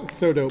 It's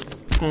so dope.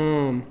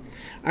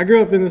 I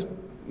grew up in this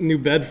New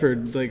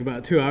Bedford, like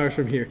about 2 hours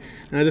from here,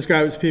 and I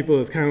describe it to people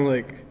as kind of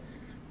like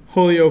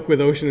Holyoke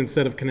with ocean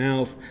instead of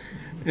canals.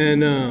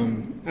 And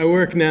I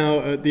work now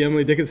at the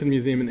Emily Dickinson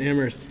Museum in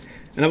Amherst,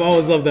 and I've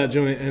always loved that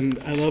joint, and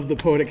I love the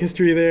poetic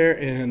history there.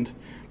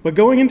 But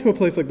going into a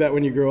place like that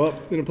when you grow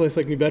up in a place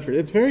like New Bedford,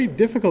 it's very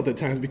difficult at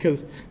times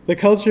because the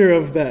culture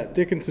of that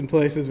Dickinson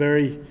place is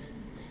very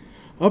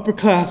upper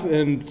class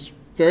and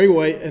very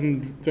white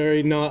and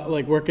very not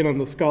like working on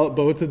the scallop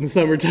boats in the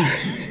summertime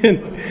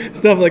and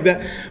stuff like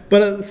that.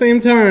 But at the same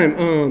time,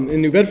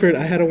 in New Bedford,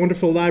 I had a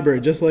wonderful library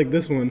just like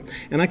this one,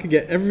 and I could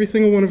get every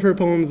single one of her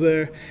poems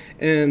there.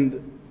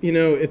 And you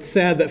know, it's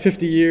sad that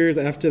 50 years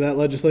after that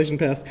legislation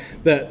passed,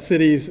 that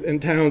cities and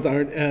towns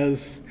aren't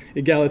as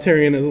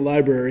egalitarian as a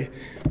library.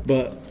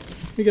 But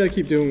we gotta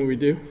keep doing what we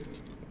do.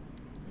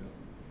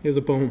 Here's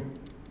a poem.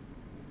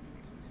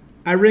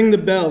 I ring the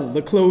bell,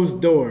 the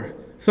closed door.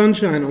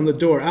 Sunshine on the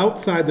door.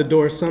 Outside the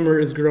door, summer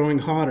is growing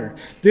hotter.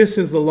 This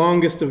is the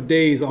longest of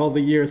days all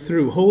the year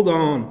through. Hold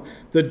on.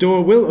 The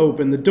door will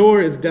open. The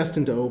door is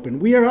destined to open.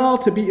 We are all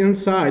to be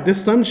inside.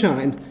 This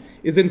sunshine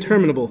is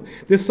interminable.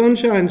 This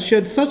sunshine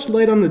sheds such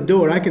light on the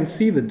door, I can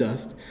see the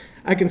dust.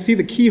 I can see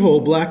the keyhole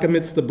black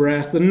amidst the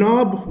brass. The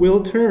knob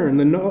will turn.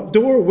 The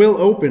door will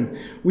open.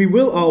 We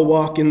will all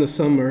walk in the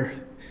summer.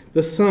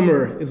 The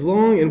summer is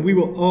long, and we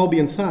will all be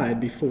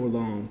inside before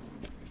long.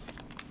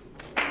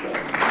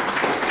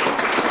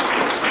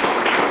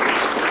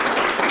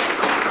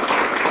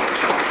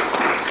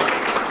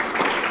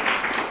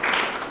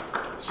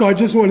 So I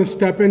just want to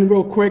step in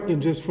real quick,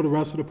 and just for the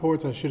rest of the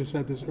poets, I should have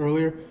said this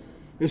earlier.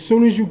 As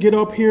soon as you get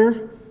up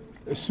here,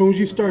 as soon as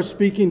you start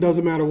speaking,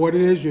 doesn't matter what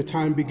it is, your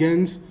time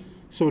begins.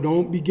 So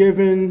don't be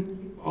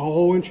giving a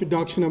whole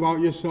introduction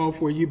about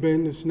yourself, where you've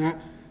been, this and that,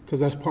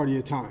 because that's part of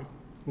your time,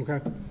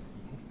 okay?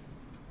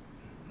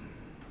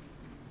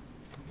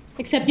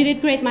 Except you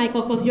did great,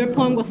 Michael, because your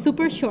poem was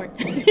super short.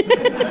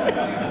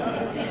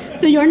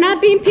 So you're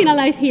not being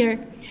penalized here.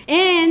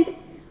 And,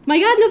 my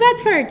God, New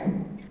Bedford.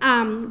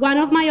 One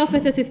of my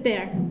offices is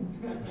there.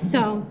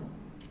 So,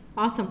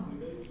 awesome.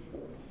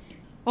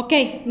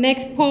 Okay,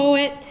 next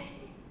poet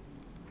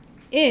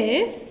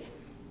is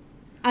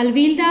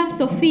Alvilda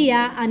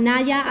Sofía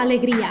Anaya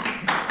Alegría.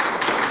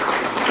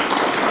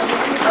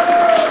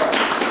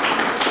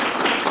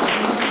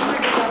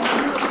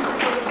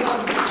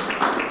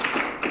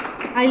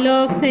 I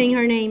love saying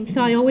her name,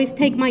 so I always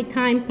take my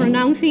time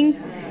pronouncing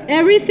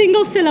every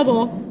single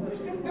syllable.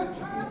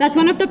 That's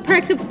one of the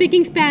perks of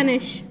speaking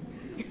Spanish.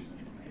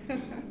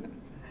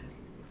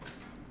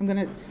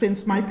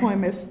 Since my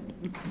poem is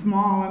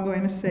small, I'm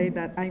going to say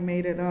that I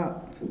made it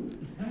up.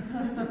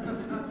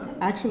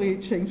 Actually,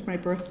 it changed my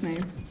birth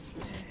name.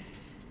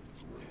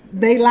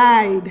 They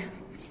lied.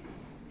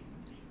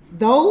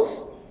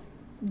 Those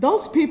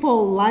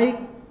people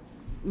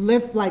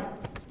live like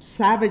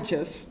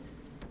savages,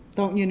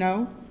 don't you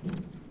know?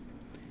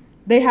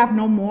 They have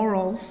no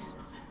morals.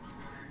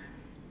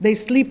 They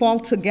sleep all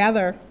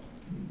together.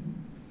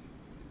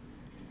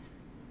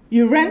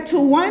 You rent to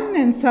one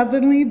and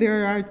suddenly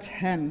there are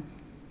 10.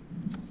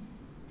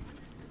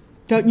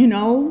 Don't you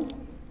know?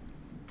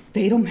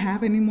 They don't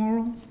have any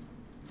morals.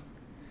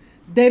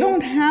 They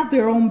don't have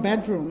their own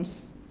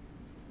bedrooms.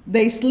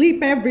 They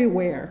sleep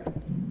everywhere.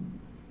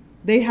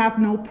 They have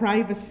no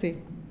privacy.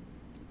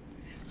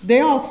 They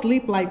all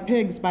sleep like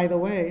pigs, by the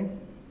way.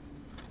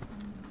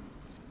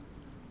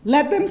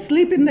 Let them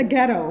sleep in the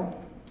ghetto,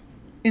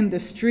 in the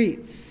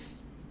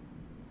streets,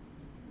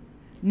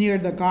 near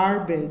the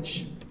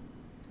garbage.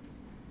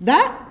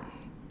 That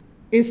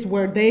is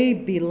where they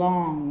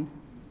belong.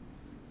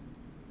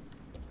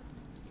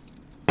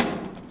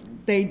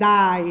 They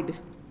died.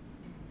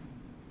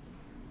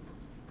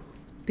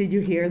 Did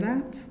you hear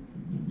that?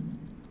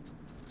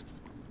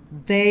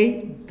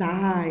 They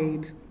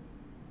died.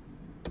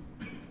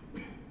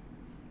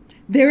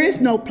 There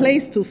is no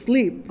place to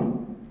sleep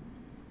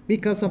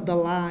because of the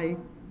lie.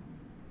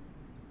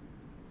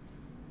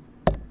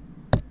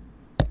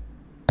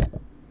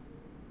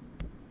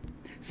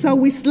 So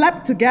we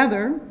slept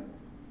together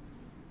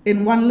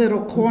in one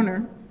little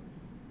corner,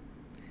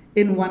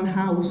 in one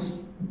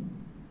house,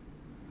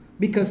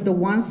 because the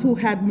ones who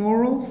had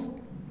morals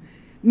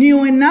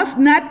knew enough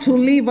not to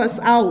leave us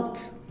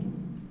out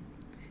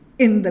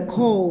in the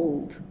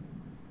cold,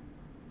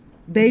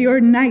 day or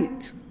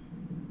night,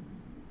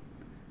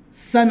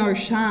 sun or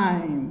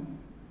shine,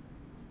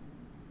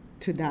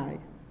 to die.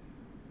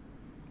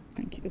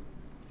 Thank you.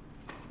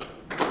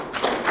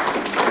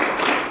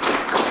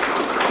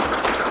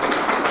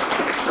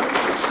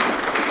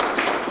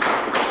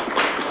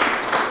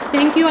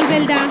 Thank you,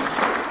 Albelda.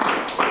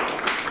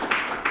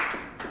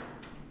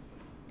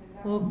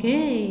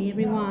 Okay,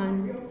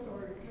 everyone.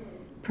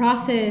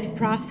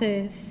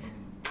 Process.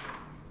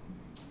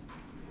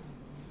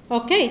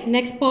 Okay,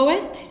 next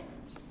poet.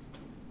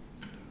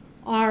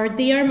 Our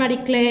dear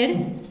Marie-Claire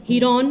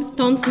Giron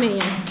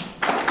Tonsmeyer.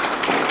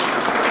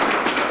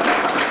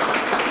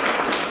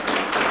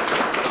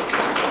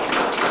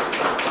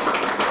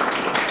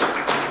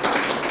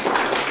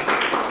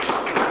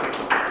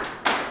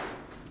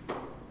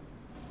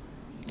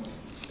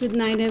 Good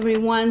night,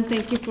 everyone.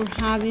 Thank you for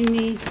having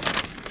me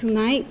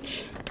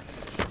tonight.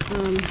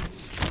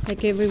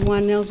 Like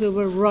everyone else, we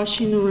were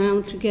rushing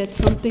around to get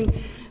something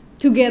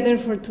together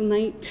for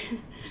tonight.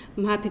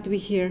 I'm happy to be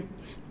here.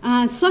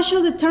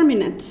 Social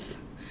determinants.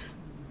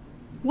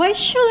 Why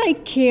should I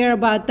care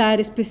about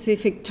that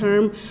specific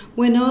term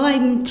when all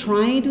I'm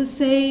trying to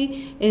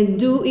say and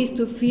do is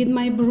to feed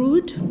my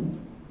brood?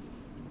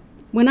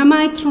 What am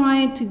I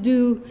trying to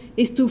do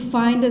is to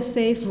find a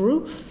safe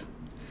roof?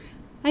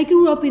 I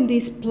grew up in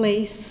this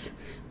place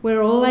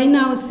where all I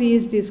now see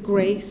is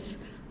disgrace.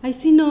 I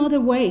see no other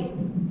way.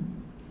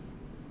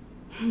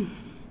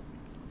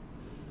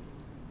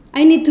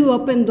 I need to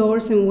open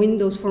doors and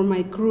windows for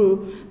my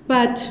crew,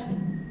 but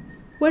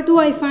where do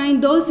I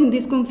find those in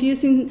this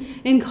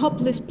confusing and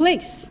hopeless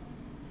place?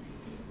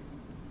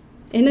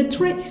 In a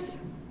trace.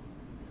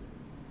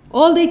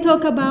 All they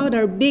talk about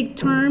are big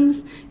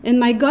terms, and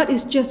my gut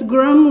is just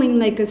grumbling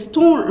like a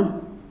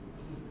storm.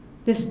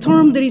 The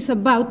storm that is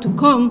about to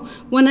come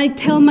when I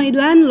tell my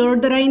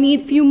landlord that I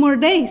need few more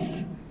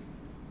days.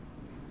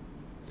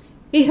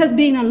 It has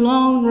been a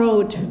long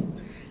road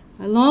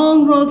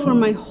for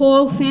my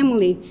whole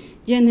family,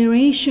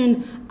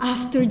 generation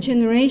after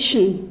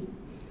generation.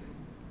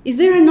 Is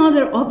there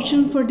another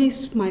option for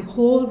this, my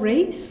whole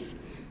race?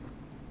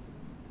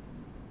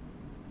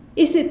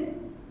 Is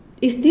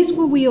this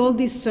what we all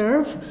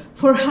deserve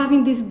for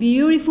having this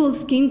beautiful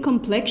skin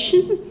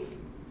complexion?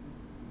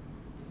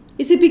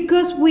 Is it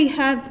because we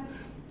have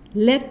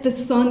let the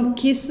sun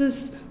kiss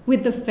us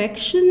with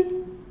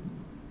affection?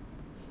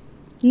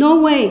 No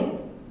way.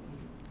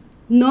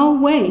 No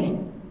way.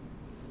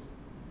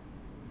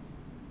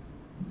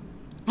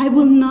 I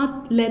will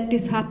not let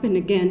this happen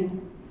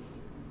again.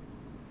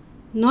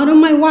 Not on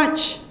my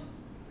watch.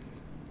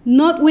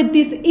 Not with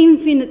this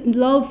infinite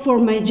love for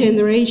my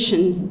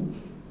generation.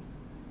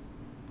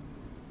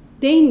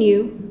 They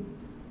knew.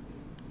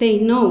 They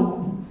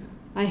know.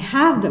 I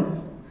have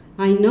them.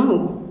 I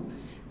know.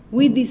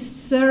 We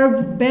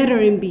deserve better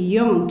and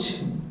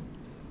beyond.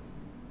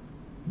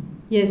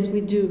 Yes,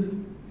 we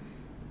do.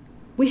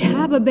 We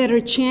have a better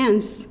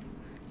chance.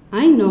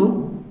 I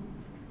know.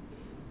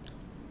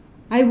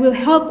 I will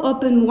help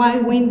open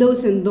wide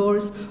windows and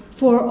doors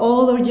for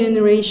all our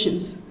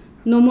generations.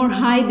 No more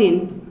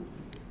hiding.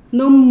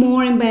 No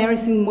more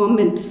embarrassing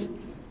moments.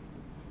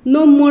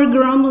 No more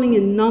grumbling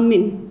and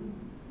numbing.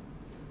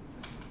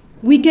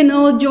 We can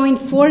all join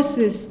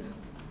forces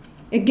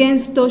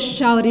against those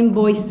shouting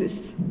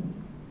voices.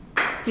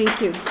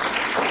 Thank you.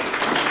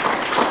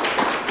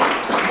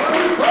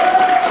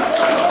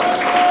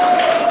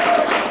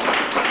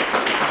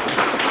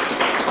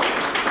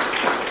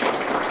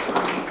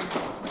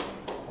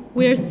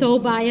 We're so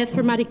biased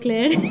for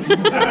Marie-Claire.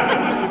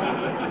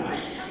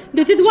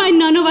 This is why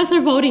none of us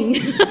are voting.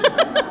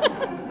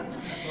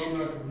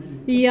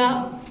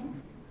 Yeah.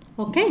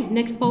 Okay,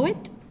 next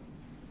poet.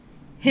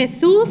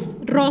 Jesus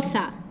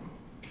Rosa.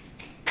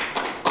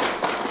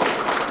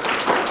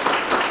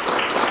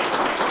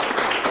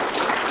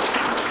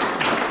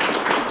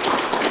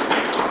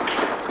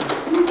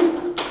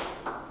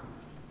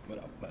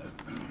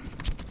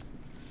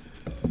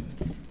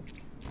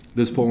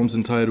 This poem's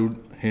entitled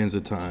Hands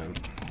of Time.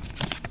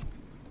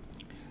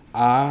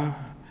 I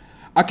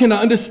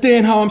cannot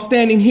understand how I'm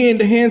standing here in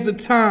the hands of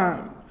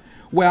time,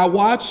 where I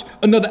watch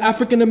another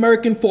African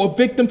American fall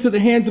victim to the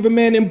hands of a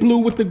man in blue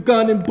with the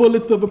gun and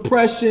bullets of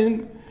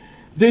oppression.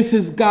 This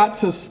has got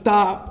to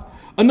stop.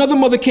 Another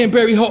mother can't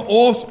bury her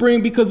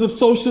offspring because of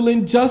social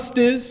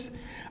injustice.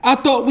 I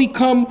thought we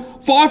come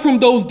far from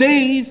those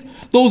days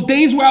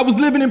where I was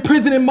living in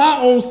prison in my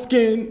own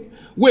skin,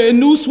 where a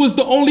noose was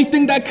the only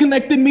thing that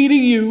connected me to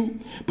you.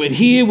 But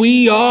here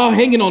we are,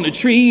 hanging on a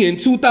tree in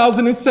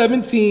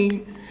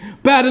 2017,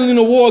 battling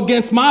a war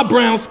against my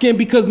brown skin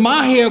because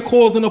my hair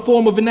calls in the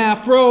form of an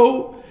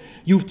afro.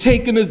 You've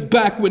taken us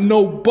back with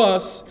no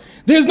bus.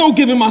 There's no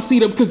giving my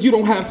seat up because you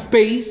don't have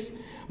space.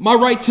 My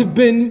rights have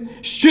been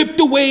stripped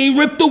away,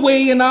 ripped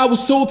away, and I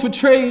was sold for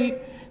trade.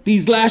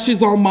 These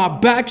lashes on my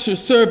back should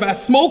serve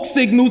as smoke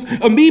signals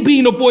of me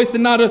being a voice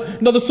and not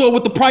another soul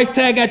with the price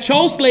tag at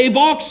your slave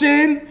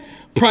auction.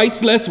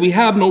 Priceless, we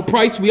have no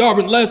price, we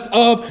aren't less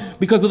of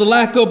because of the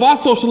lack of our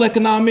social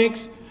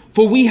economics.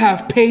 For we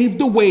have paved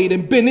the way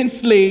and been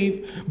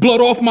enslaved.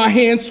 Blood off my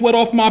hands, sweat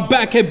off my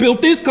back, have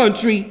built this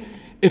country.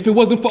 If it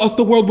wasn't for us,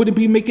 the world wouldn't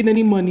be making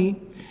any money.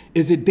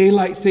 Is it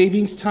daylight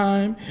savings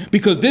time?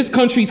 Because this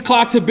country's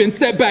clocks have been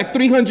set back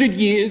 300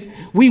 years.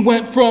 We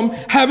went from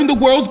having the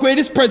world's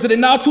greatest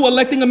president now to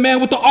electing a man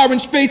with the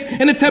orange face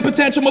and a temper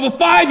tantrum of a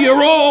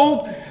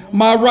 5-year-old.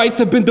 My rights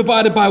have been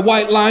divided by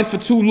white lines for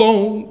too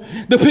long.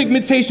 The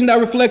pigmentation that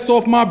reflects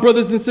off my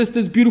brothers and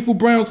sisters' beautiful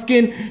brown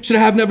skin should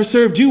have never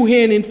served you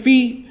hand and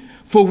feet.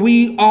 For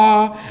we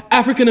are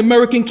African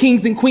American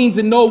kings and queens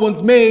and no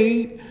one's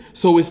maid.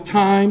 So it's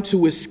time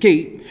to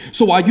escape.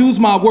 So I use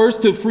my words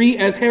to free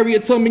as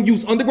Harriet Tubman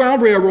used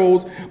Underground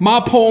Railroads. My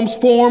poems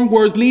form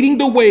words leading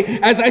the way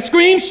as I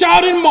scream,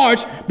 shout, and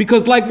march.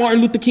 Because like Martin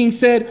Luther King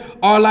said,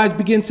 our lives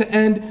begin to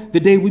end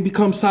the day we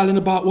become silent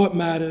about what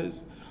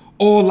matters.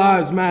 All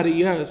lives matter,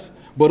 yes,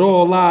 but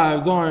all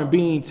lives aren't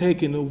being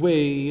taken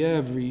away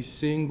every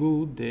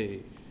single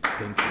day.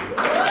 Thank you.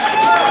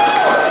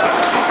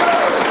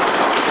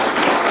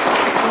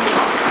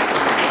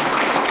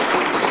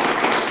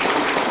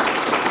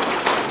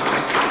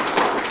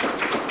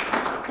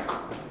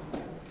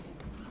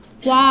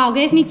 Wow,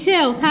 gave me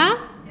chills, huh?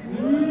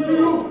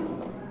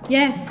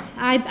 Yes,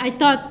 I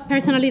thought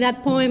personally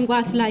that poem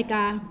was like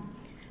a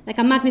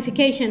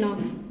magnification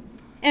of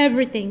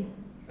everything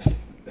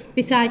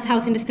besides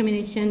housing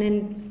discrimination,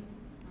 and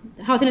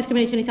housing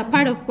discrimination is a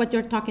part of what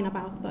you're talking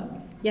about,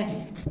 but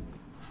yes.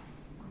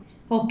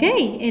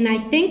 Okay, and I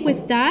think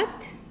with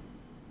that,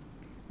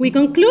 we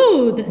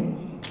conclude.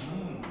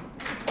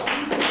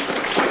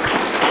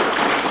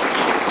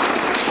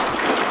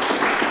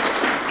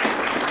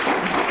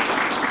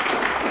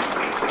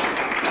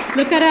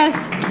 Look at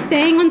us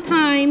staying on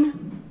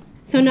time.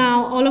 So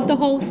now all of the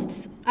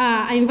hosts,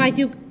 I invite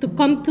you to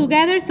come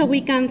together so we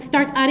can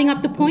start adding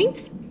up the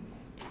points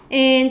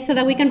and so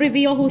that we can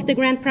reveal who's the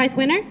grand prize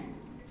winner.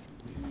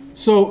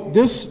 So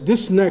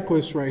this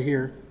necklace right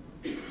here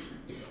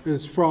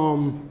is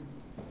from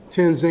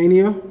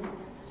Tanzania,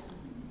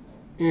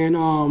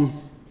 and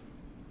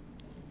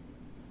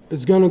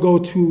it's gonna go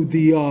to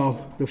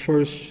the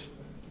first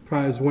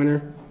prize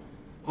winner.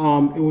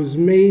 It was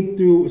made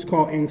through, it's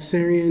called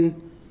Ansarian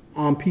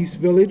Peace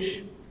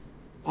Village,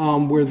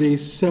 where they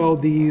sell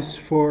these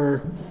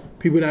for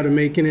people that are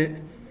making it,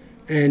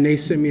 and they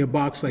sent me a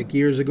box like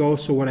years ago.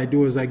 So what I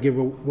do is I give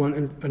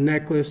a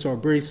necklace or a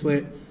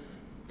bracelet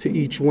to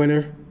each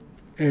winner,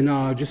 and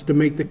just to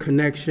make the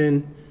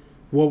connection,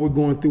 what we're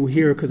going through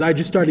here, because I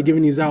just started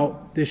giving these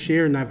out this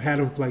year, and I've had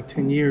them for like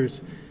 10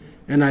 years,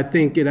 and I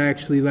think it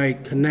actually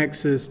like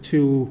connects us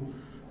to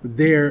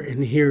there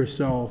and here.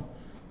 So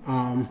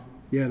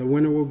yeah, the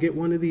winner will get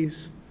one of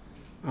these.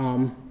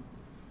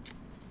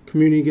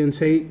 Community Against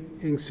Hate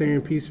in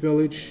Ansarian Peace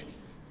Village.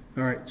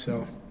 All right,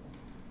 so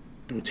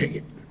don't take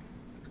it.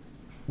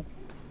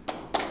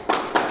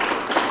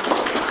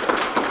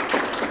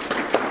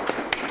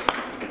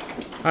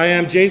 Hi,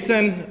 I'm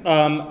Jason.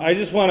 I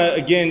just want to,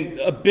 again,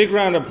 a big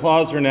round of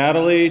applause for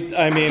Natalie.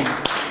 I mean,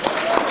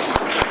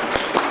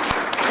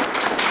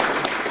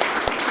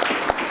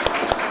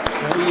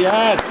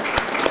 yes.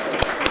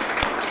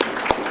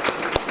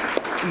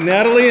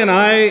 Natalie and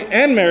I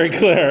and Mary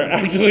Claire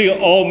actually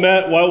all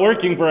met while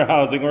working for a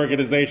housing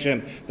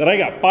organization that I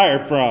got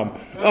fired from.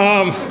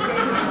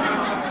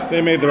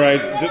 They made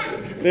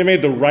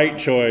the right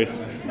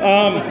choice.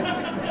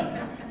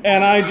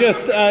 And I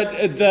just,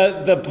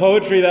 the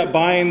poetry that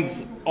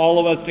binds all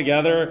of us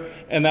together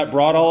and that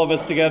brought all of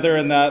us together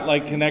and that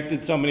like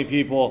connected so many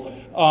people,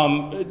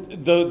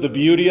 the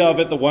beauty of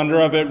it, the wonder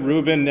of it,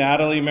 Ruben,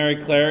 Natalie, Mary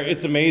Claire,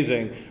 it's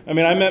amazing. I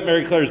mean, I met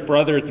Mary Claire's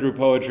brother through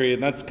poetry,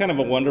 and that's kind of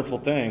a wonderful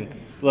thing.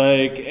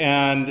 Like,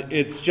 and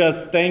it's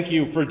just thank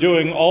you for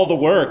doing all the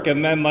work,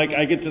 and then like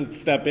I get to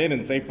step in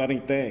and say funny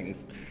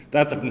things.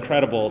 That's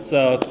incredible.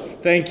 So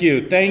thank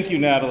you,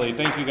 Natalie,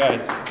 thank you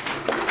guys.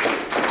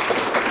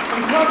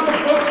 And come to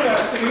Book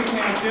Fest in East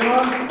Hampton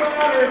on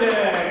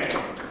Saturday.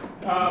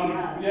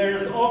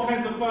 There's all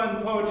kinds of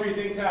fun poetry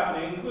things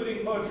happening,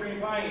 including Poetry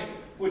and Pints,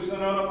 which the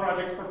Nono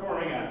Project's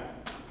performing at.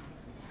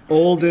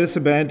 all this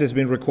event has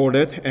been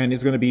recorded and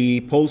is going to be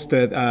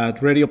posted at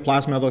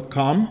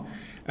radioplasma.com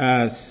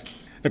as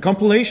a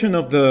compilation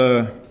of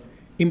the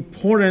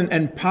important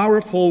and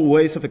powerful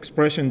ways of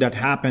expression that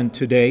happened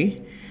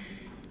today,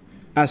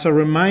 as a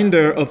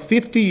reminder of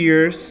 50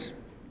 years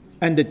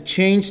and the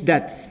change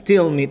that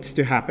still needs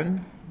to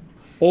happen,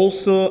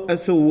 also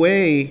as a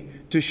way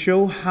to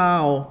show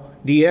how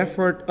the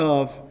effort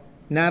of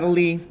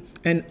Natalie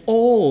and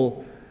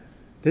all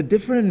the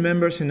different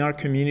members in our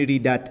community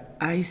that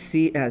I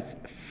see as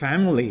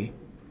family,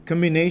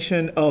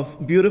 combination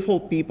of beautiful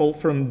people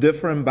from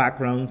different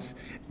backgrounds,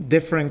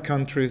 different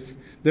countries,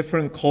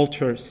 different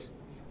cultures.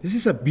 This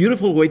is a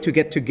beautiful way to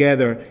get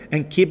together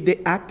and keep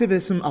the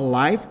activism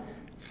alive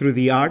through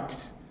the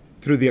arts,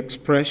 through the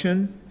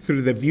expression,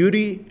 through the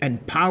beauty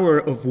and power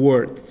of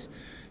words.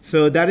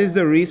 So that is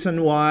the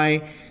reason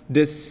why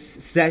this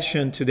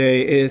session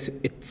today is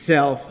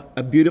itself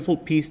a beautiful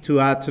piece to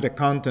add to the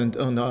content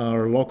on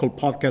our local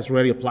podcast,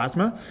 Radio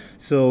Plasma.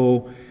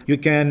 So you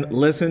can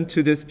listen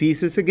to these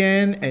pieces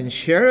again and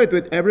share it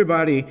with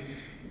everybody,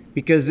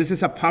 because this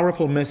is a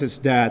powerful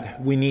message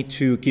that we need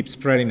to keep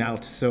spreading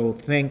out. So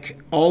thank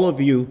all of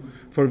you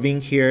for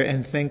being here,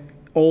 and thank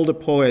all the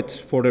poets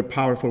for their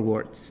powerful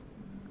words.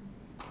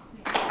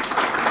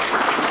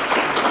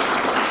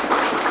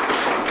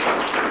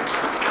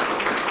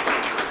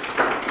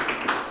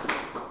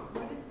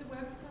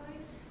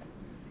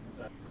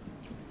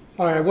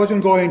 I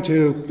wasn't going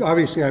to,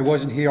 obviously I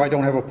wasn't here, I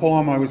don't have a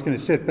poem, I was going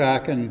to sit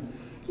back and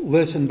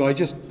listen, but I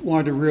just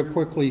wanted to real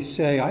quickly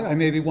say, I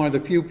may be one of the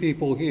few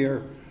people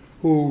here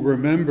who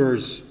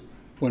remembers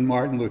when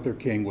Martin Luther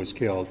King was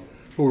killed,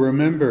 who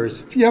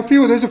remembers,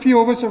 there's a few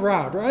of us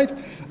around, right?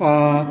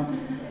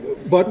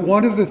 But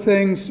one of the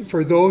things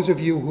for those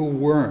of you who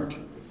weren't,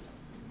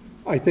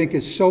 I think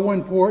is so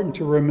important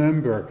to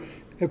remember,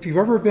 if you've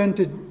ever been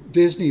to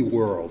Disney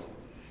World,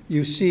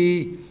 you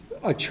see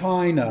a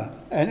China,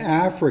 an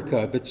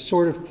Africa that's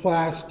sort of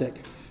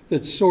plastic,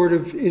 that sort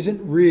of isn't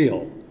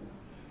real.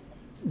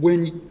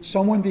 When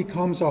someone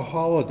becomes a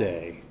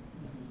holiday,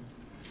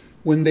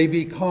 when they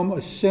become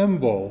a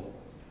symbol,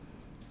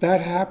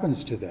 that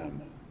happens to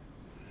them.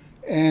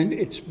 And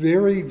it's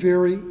very,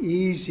 very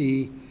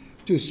easy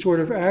to sort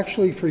of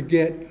actually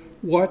forget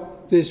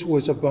what this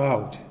was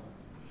about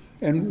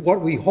and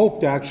what we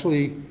hoped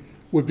actually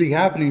would be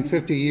happening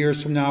 50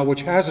 years from now,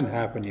 which hasn't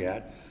happened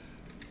yet.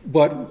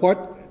 But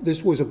what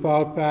this was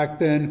about back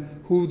then,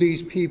 who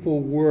these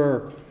people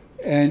were.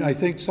 And I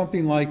think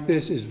something like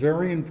this is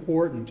very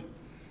important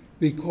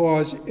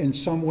because in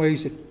some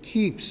ways it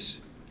keeps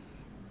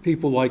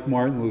people like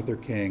Martin Luther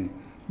King,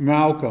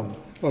 Malcolm,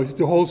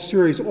 the whole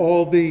series,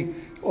 all the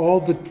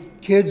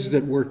kids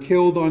that were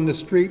killed on the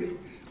street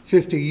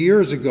 50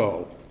 years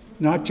ago,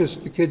 not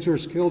just the kids who were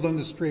killed on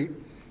the street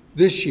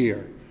this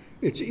year.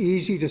 It's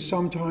easy to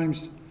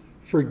sometimes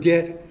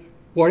forget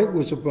what it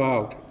was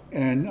about.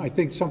 And I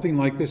think something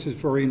like this is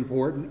very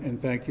important, and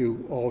thank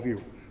you, all of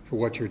you, for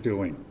what you're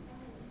doing.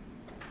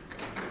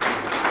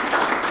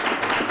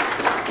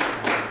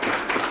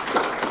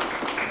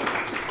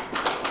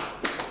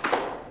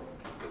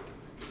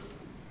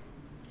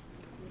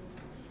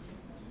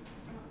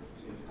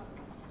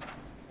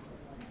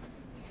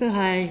 So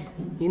hi,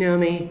 you know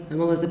me, I'm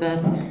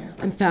Elizabeth.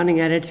 I'm founding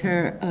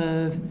editor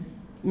of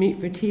Meat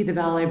for Tea, the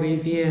Valley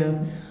Review.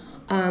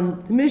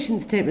 The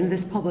mission statement of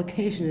this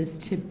publication is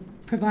to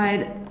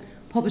provide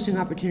publishing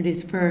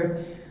opportunities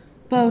for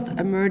both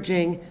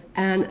emerging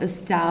and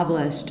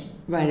established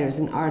writers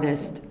and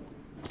artists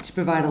to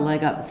provide a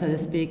leg up, so to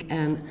speak.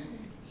 And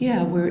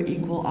yeah, we're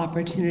equal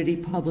opportunity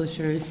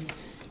publishers.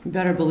 You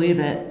better believe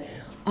it.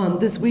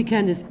 This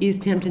weekend is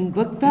East Hampton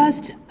Book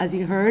Fest. As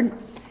you heard,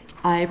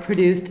 I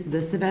produced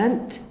this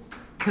event,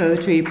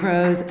 Poetry,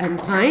 Prose, and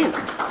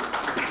Pints.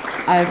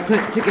 I've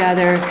put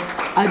together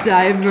a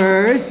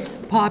diverse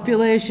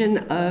population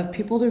of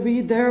people to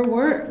read their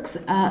works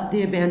at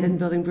the abandoned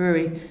building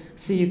brewery,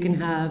 so you can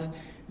have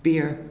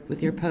beer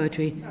with your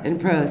poetry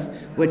and prose,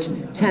 which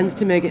tends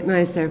to make it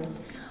nicer.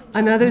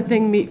 Another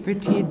thing Meat for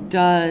Tea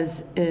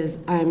does is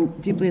I'm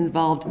deeply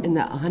involved in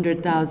the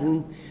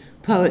 100,000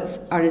 Poets,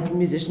 Artists, and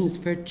Musicians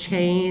for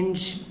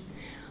Change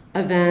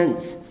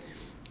events.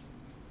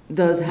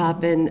 Those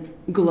happen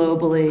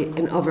globally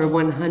in over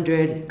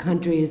 100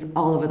 countries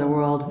all over the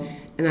world,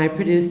 and I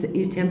produce the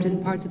East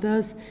Hampton parts of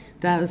those.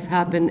 Those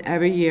happen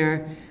every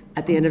year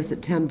at the end of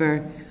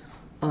September.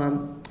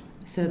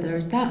 So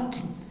there's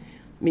that.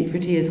 Meat for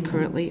Tea is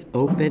currently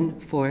open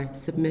for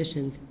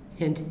submissions.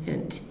 Hint,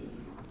 hint.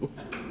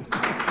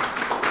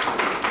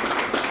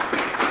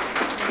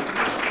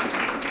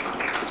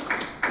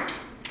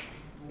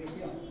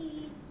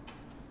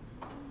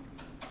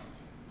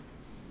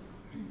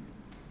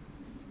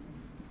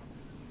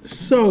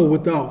 So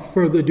without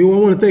further ado, I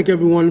want to thank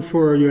everyone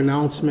for your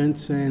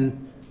announcements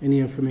and any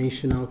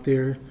information out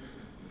there.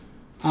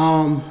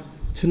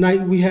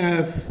 Tonight we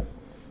have,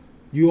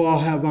 you all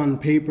have on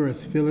paper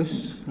as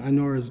Phyllis, I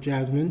know her as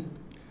Jasmine,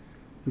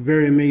 a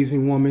very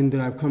amazing woman that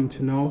I've come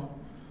to know.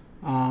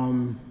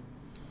 I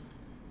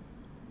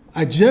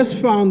just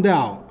found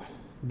out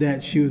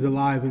that she was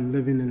alive and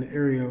living in the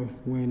area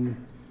when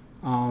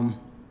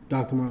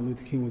Dr. Martin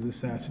Luther King was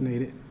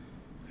assassinated.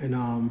 And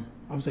I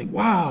was like,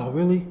 wow,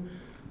 really?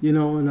 You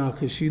know, and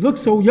because she looked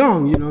so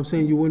young, you know what I'm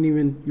saying, you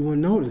wouldn't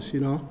notice, you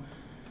know.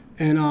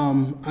 And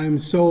I'm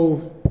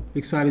so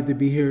excited to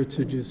be here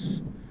to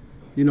just,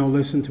 you know,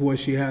 listen to what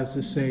she has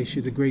to say.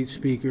 She's a great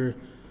speaker.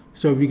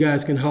 So if you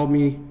guys can help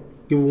me,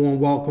 give a warm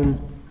welcome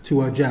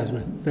to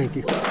Jasmine. Thank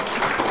you.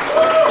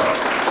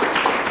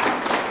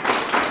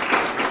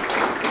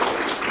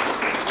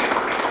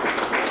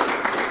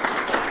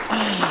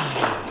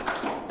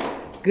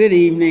 Good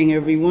evening,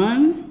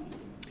 everyone.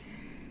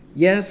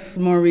 Yes,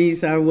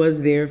 Maurice, I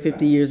was there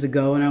 50 years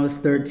ago when I was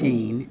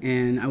 13,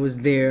 and I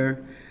was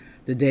there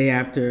the day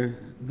after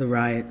the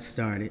riot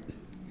started.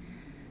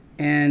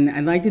 And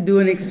I'd like to do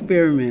an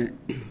experiment.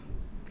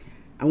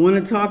 I want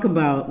to talk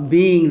about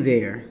being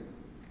there,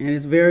 and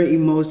it's very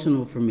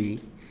emotional for me.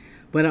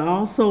 But I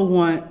also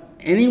want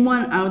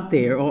anyone out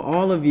there, or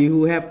all of you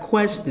who have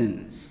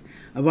questions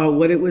about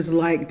what it was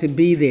like to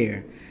be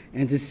there,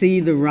 and to see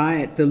the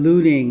riots, the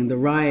looting, the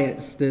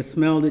riots, the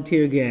smell of the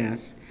tear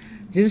gas.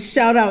 Just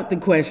shout out the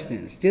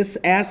questions. Just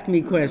ask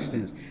me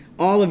questions.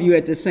 All of you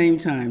at the same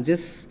time.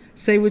 Just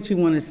say what you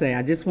want to say.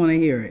 I just want to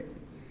hear it.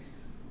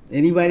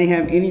 Anybody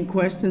have any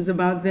questions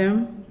about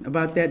them,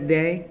 about that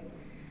day,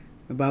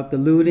 about the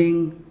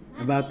looting,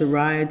 about the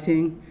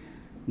rioting?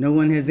 No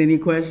one has any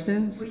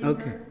questions?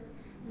 Okay.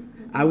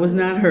 I was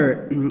not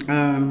hurt.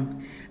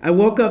 I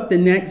woke up the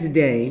next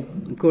day.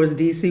 Of course,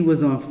 DC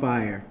was on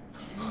fire.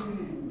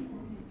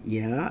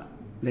 Yeah,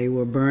 they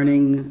were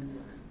burning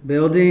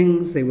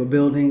buildings, they were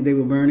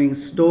burning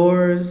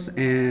stores,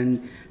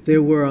 and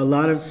there were a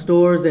lot of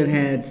stores that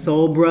had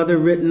Soul Brother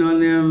written on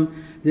them,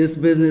 this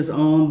business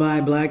owned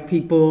by black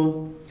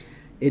people.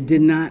 It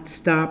did not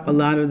stop a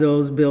lot of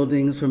those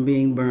buildings from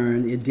being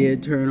burned. It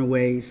did turn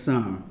away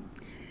some.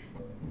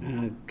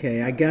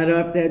 Okay, I got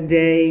up that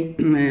day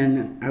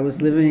and I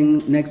was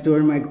living next door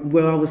to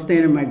I was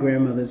staying at my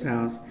grandmother's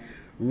house,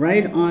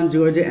 right on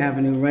Georgia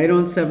Avenue, right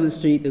on 7th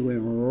Street that went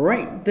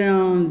right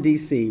down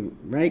DC,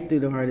 right through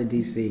the heart of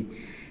DC.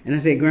 And I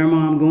said,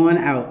 Grandma, I'm going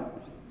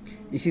out.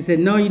 And she said,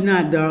 no, you're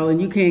not,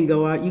 darling. You can't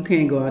go out. You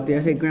can't go out there.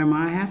 I said, Grandma,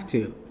 I have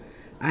to.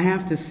 I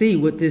have to see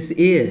what this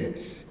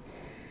is.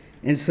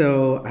 And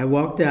so I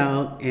walked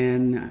out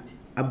and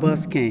a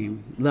bus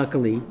came,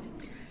 luckily.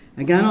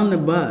 I got on the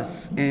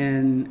bus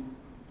and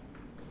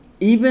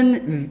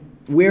even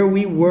where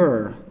we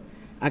were,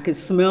 I could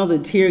smell the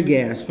tear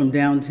gas from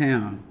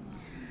downtown.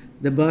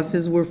 The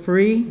buses were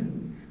free.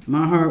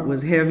 My heart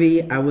was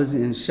heavy. I was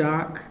in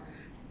shock,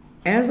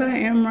 as I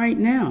am right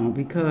now,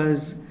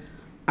 because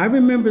I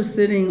remember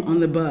sitting on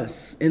the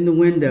bus in the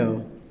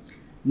window,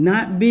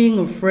 not being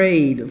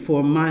afraid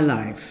for my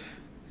life,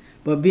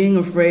 but being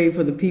afraid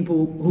for the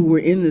people who were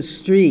in the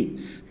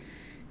streets.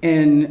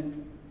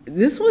 And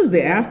this was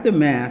the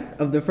aftermath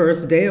of the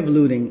first day of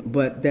looting,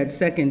 but that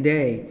second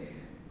day,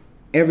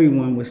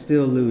 everyone was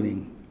still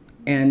looting,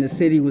 and the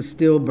city was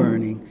still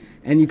burning.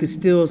 And you could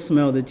still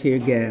smell the tear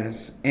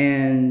gas.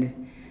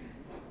 And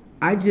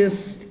I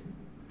just,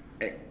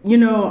 you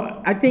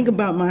know, I think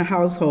about my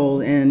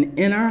household, and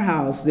in our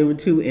house, there were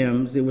two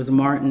M's. There was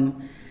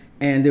Martin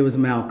and there was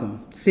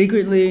Malcolm.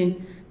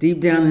 Secretly, deep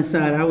down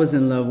inside, I was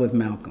in love with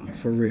Malcolm,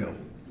 for real.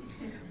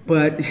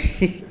 But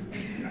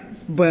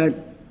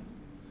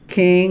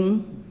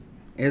King,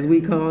 as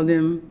we called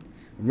him,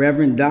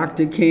 Reverend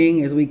Dr.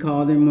 King, as we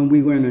called him when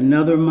we were in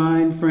another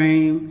mind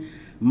frame,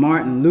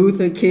 Martin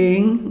Luther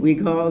King, we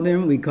called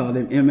him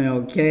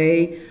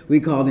MLK,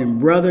 we called him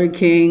Brother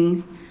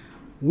King.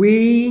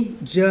 We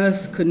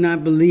just could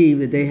not believe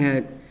that they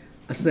had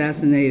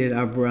assassinated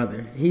our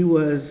brother. He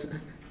was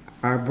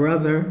our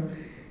brother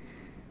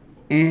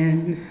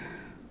and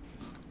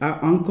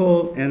our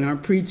uncle and our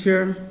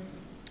preacher,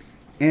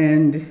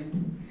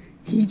 and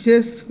he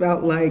just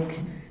felt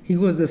like he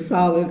was a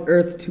solid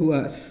earth to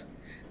us.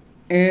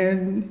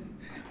 And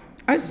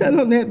I sat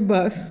on that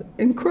bus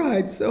and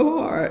cried so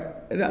hard.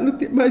 And I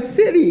looked at my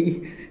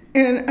city,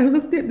 and I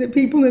looked at the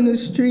people in the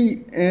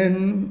street,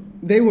 and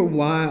they were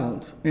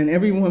wild, and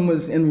everyone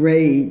was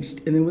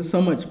enraged, and there was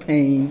so much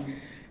pain.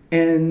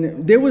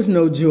 And there was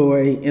no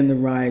joy in the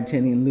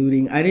rioting and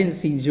looting. I didn't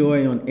see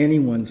joy on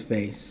anyone's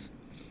face.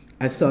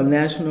 I saw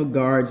National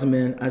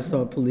Guardsmen, I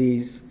saw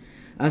police,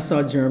 I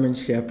saw German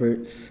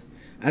shepherds,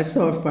 I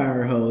saw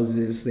fire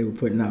hoses. They were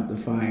putting out the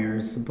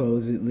fires,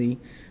 supposedly.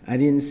 I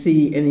didn't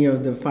see any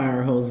of the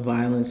fire hose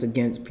violence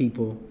against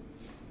people.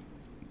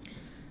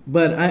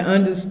 But I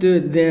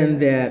understood then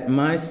that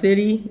my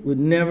city would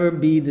never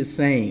be the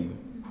same.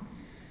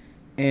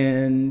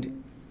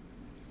 And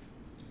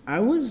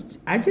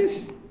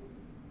that's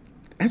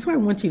why I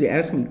want you to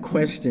ask me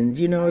questions.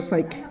 You know, it's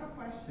like, I have a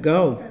question,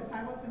 go. Because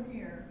I wasn't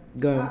here.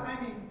 Go.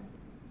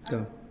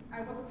 Go.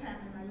 I was 10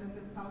 and I lived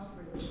in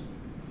Southbridge.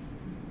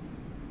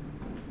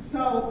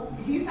 So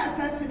he's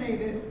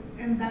assassinated,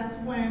 and that's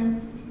when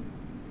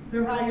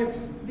the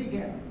riots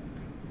began.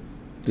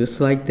 Just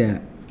like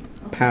that.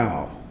 Okay.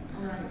 Pow.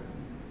 All right.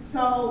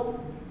 So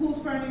who's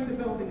burning the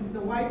buildings?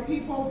 The white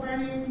people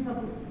burning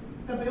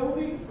The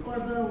buildings or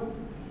the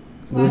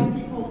black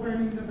people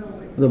burning the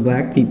buildings? The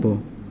black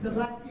people. The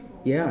black people?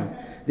 Yeah.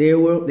 They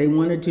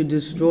wanted to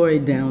destroy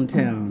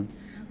downtown.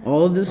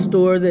 All the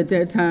stores at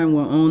that time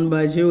were owned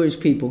by Jewish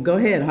people. Go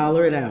ahead,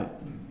 holler it out.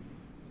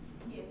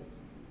 Yes.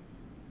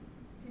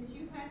 Since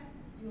you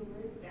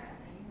lived that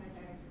and you had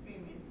that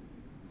experience,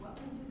 what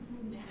would you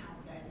do now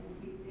that would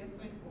be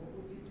different, or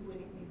would you do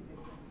anything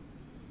different?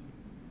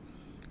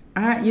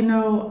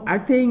 I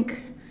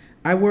think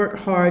I work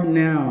hard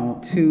now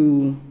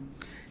to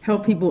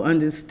help people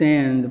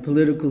understand the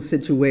political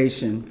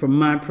situation from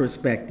my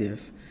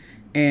perspective,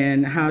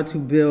 and how to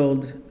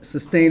build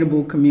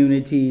sustainable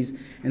communities,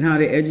 and how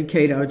to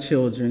educate our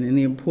children, and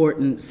the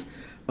importance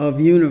of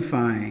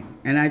unifying.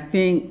 And I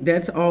think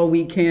that's all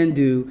we can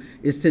do,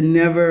 is to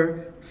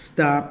never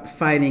stop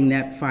fighting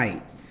that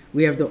fight.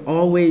 We have to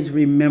always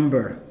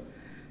remember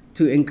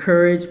to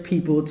encourage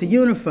people to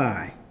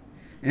unify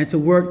and to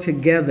work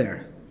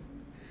together.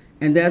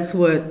 And that's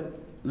what,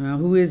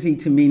 who is he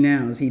to me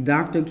now? Is he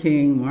Dr.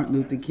 King, Martin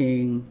Luther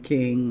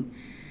King,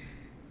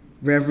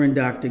 Reverend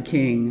Dr.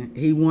 King?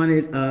 He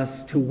wanted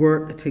us to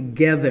work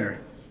together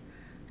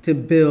to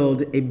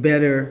build a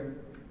better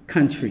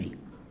country.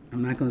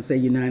 I'm not going to say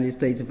United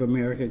States of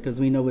America because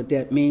we know what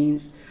that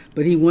means,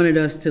 but he wanted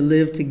us to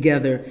live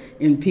together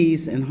in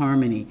peace and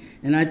harmony.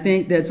 And I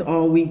think that's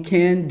all we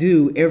can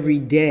do every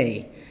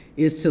day,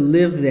 is to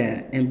live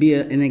that and be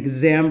an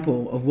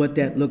example of what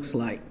that looks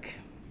like.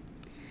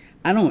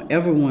 I don't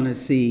ever want to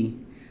see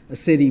a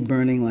city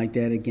burning like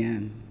that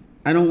again.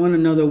 I don't want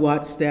another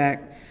watch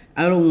stack.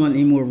 I don't want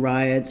any more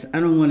riots.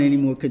 I don't want any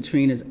more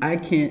Katrinas. I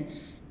can't,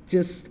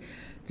 just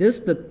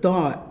the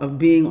thought of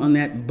being on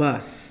that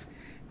bus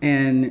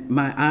and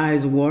my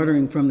eyes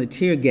watering from the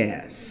tear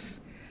gas.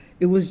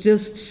 It was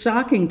just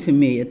shocking to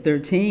me at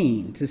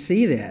 13 to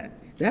see that.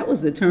 That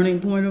was the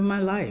turning point of my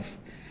life.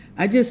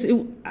 I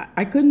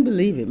couldn't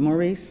believe it.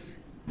 Maurice?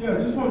 Yeah, I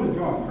just wanted to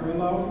draw a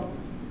parallel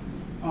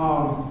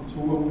to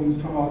what we was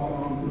talking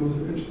about. It was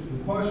an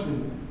interesting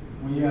question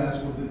when you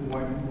asked, was it the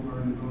white people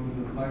burning the buildings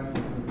or the black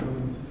people burning the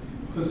buildings?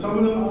 Because some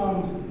of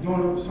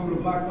the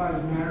Black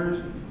Lives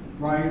Matter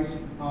riots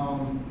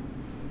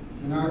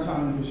in our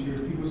time this year,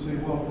 people say,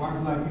 well, why are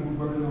black people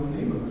burning our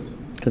neighborhoods?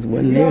 Because the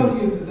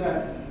reality is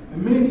that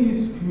in many of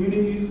these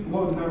communities,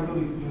 well, they're not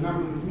really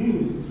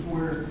communities, it's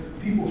where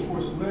people are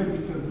forced to live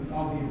because of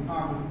all the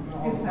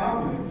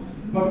poverty.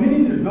 But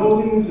many of the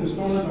buildings and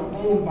stores are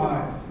owned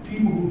by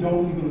people who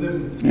don't even live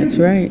in the community. That's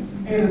right.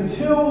 And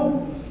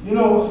until,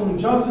 some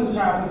injustice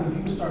happens and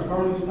people start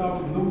burning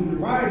stuff and looting and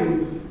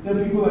rioting,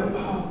 then people are like,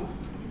 oh,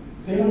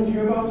 they don't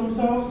care about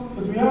themselves.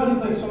 But the reality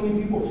is, like, so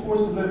many people are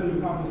forced to live in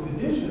impossible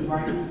conditions,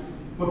 right?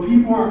 But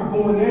people aren't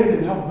going in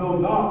and help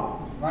build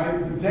up,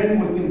 right? But then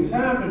when things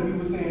happen,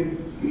 people saying,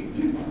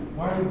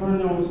 why are they burning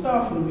their own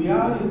stuff? And the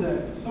reality is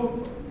that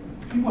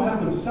people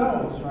have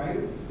themselves, right?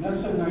 Not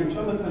setting on each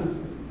other,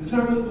 because it's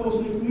not really close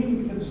in the community,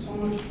 because there's so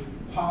much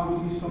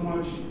poverty, so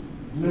much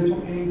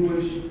mental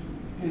anguish,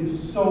 and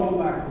so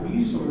lack of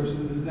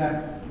resources, is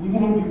that we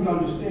want people to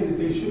understand that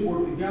they should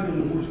work together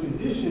in the worst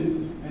conditions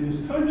in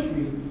this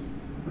country.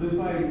 But it's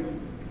like,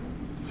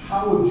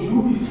 how would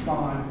you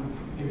respond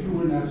if you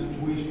were in that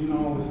situation? You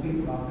don't always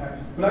think about that.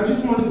 But I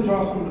just wanted to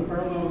draw some of the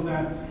parallels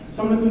that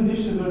some of the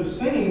conditions are the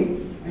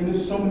same, and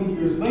it's so many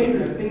years later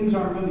that things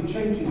aren't really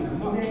changing that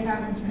much. They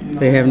haven't changed.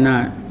 They have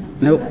not.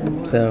 Nope.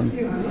 So,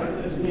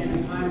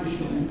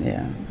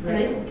 yeah.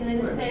 Can I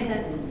just say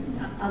that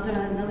I'll draw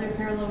another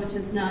parallel, which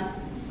is not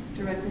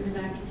directly to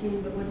Dr.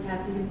 King, but what's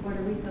happening in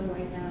Puerto Rico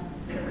right now.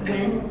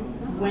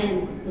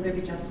 When will there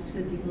be justice for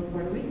the people of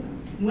Puerto Rico?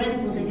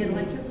 When will they get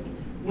electricity?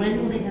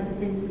 When will they have the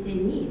things that they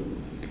need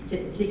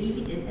to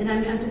eat? And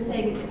I'm just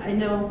saying, I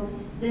know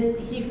this,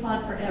 he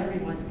fought for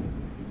everyone.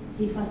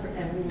 He fought for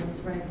everyone's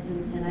rights,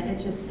 and it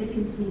just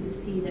sickens me to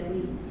see that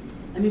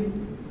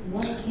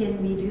what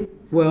can we do?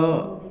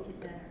 Well,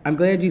 I'm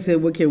glad you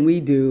said, what can we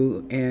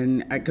do?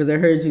 And because I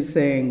heard you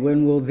saying,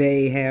 when will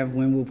they have,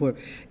 when will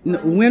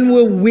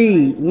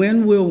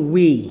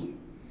we,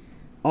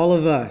 all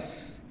of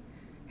us,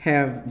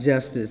 have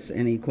justice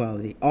and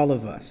equality? All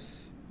of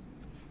us.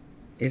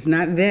 It's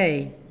not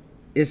they,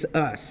 it's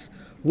us.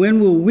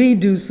 When will we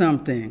do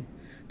something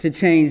to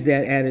change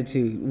that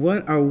attitude?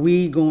 What are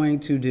we going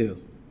to do?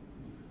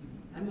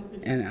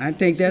 And I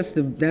think that's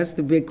the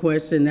big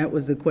question. That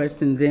was the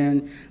question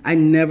then. I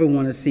never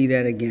want to see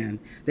that again.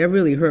 That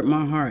really hurt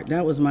my heart.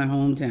 That was my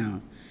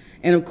hometown.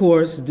 And of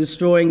course,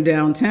 destroying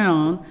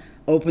downtown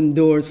opened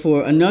doors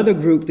for another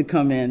group to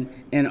come in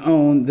and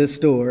own the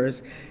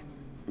stores.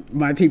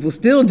 My people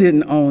still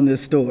didn't own the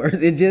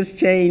stores. It just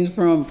changed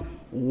from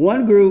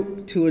one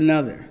group to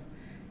another.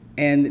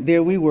 And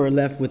there we were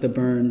left with a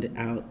burned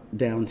out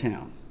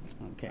downtown.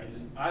 Okay.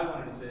 I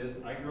wanted to say this.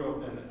 I grew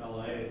up in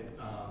LA.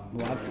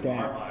 Watch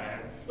stacks.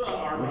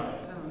 Our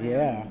riots.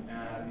 Yeah.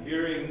 And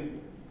hearing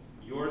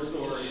your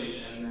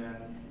story, and then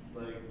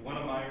one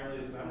of my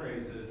earliest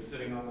memories is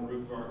sitting on the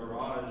roof of our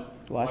garage,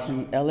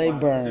 watching LA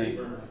burn. The city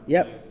burn.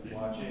 Yep.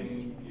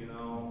 Watching,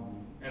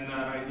 and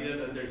that idea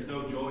that there's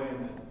no joy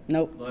in it.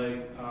 Nope.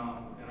 And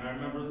And I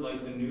remember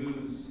like the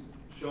news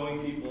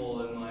showing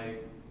people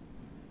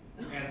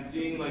and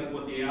seeing like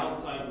what the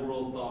outside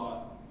world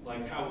thought,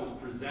 like how it was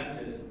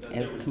presented, that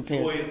there was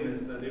joy in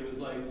this, that it was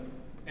like,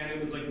 and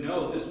it was like,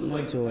 no, this was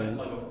like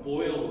a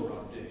boil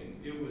erupting.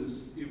 It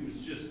was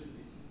just,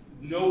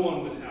 no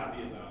one was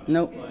happy about it.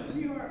 Nope. Like,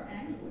 Pure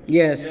anguish.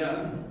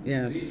 Yes.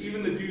 Yes.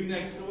 Even the dude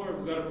next door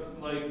who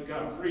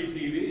got free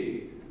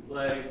TV,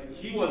 like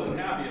he wasn't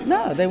happy about it.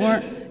 No, they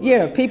weren't.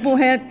 Yeah, people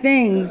had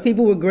things.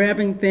 People were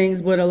grabbing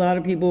things, but a lot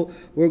of people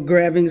were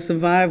grabbing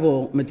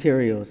survival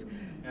materials.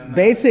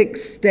 Basic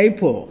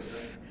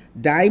staples,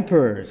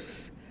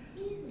 diapers,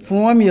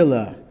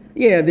 formula.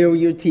 Yeah, there were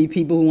your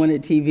people who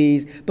wanted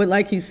TVs, but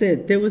like you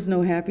said, there was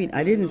no happy.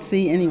 I didn't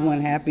see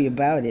anyone happy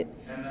about it.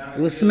 It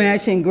was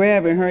smash and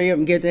grab and hurry up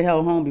and get the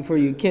hell home before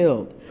you're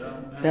killed.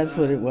 That's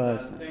what it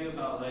was. The thing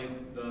about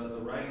like the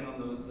writing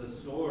on the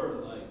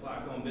store, like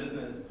black-owned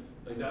business,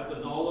 like that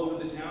was all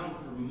over the town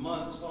for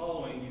months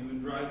following. You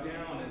would drive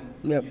down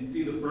and you'd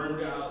see the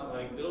burned out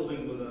like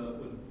building with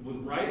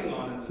writing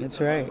on it. That's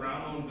right. Like,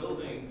 brown-owned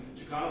building,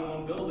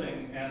 Chicano-owned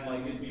building, and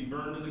like it'd be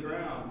burned to the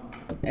ground.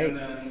 And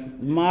then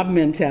mob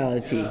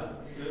mentality.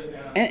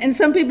 And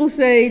some people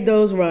say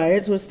those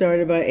riots were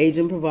started by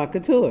agent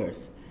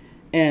provocateurs,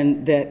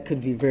 and that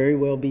could very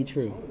well be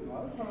true.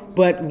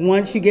 But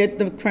once you get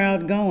the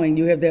crowd going,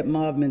 you have that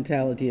mob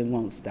mentality, it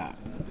won't stop.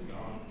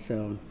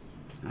 So,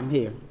 I'm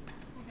here.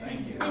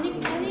 Thank you.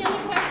 Any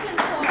other questions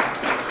for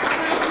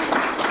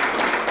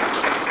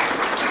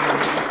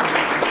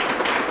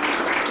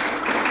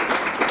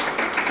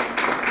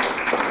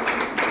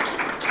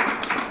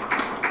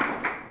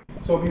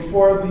So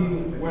before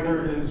the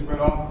winner is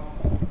read off,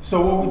 so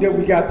what we did,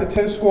 we got the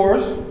 10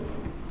 scores.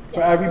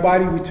 For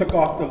everybody, we took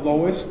off the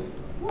lowest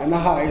and the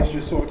highest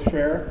just so it's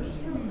fair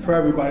for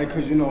everybody,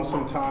 because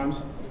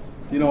sometimes,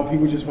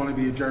 people just want to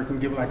be a jerk and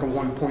give like a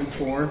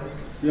 1.4.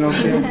 You know what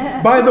I'm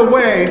saying? By the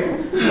way,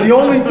 the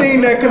only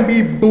thing that can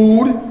be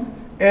booed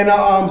in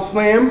a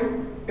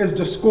slam is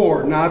the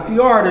score, not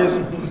the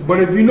artist. But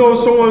if you know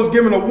someone's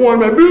giving a 1,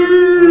 like,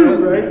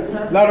 boo,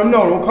 right? Let them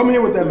know. Don't come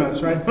here with that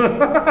mess, right?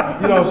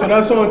 So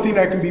that's the only thing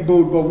that can be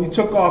booed. But we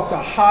took off the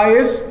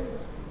highest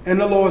and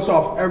the lowest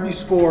off every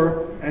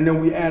score, and then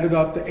we added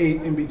up the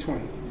 8 in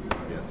between.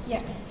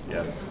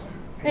 Yes.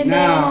 And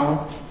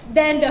now,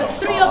 then the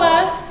three of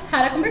us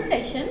had a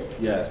conversation.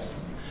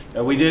 Yes.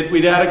 We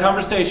had a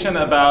conversation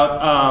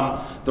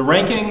about the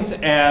rankings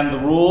and the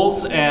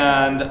rules,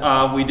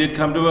 and we did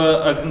come to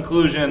a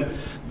conclusion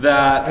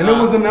that... And it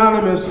was an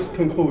anonymous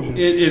conclusion.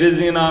 It is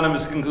the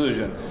anonymous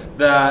conclusion.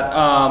 That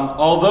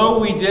although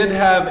we did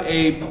have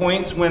a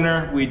points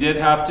winner, we did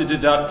have to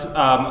deduct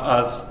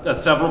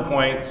several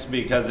points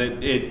because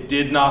it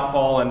did not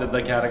fall into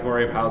the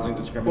category of housing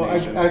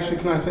discrimination. Well, actually,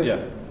 can I say?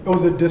 Yeah. It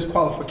was a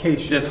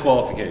disqualification.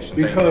 Disqualification.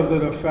 Because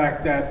of the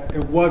fact that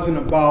it wasn't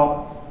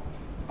about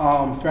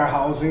fair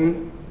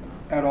housing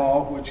at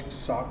all, which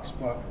sucks,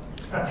 but...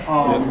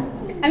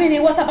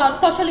 it was about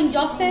social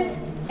injustice,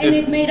 and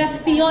it made us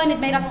feel and it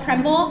made us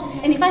tremble.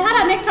 And if I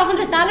had an extra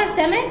 $100,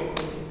 damn it,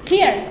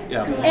 here.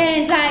 Yeah.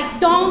 And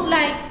don't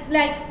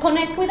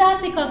connect with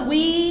us, because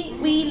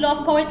we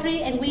love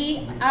poetry and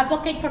we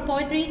advocate for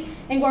poetry,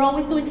 and we're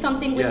always doing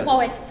something with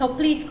poets. So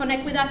please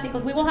connect with us,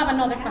 because we will have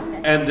another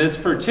contest. And this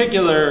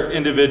particular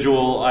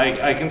individual,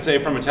 I can say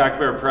from Attack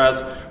Bear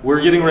Press, we're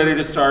getting ready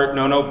to start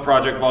No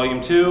Project Volume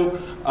 2,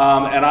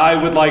 and I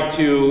would like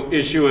to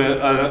issue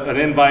an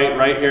invite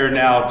right here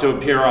now to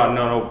appear on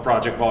No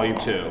Project Volume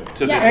 2.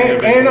 To this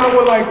individual. And I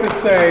would like to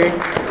say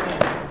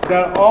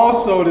that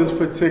also this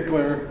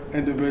particular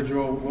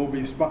individual will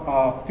be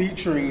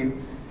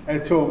featuring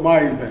at two of my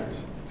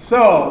events.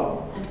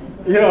 So,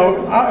 So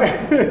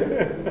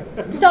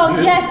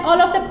yes, all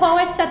of the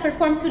poets that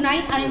perform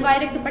tonight are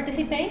invited to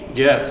participate.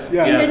 Yes.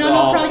 In the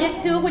No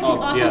Project 2, which is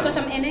awesome because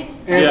I'm in it.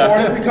 And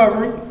Board of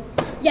Recovery.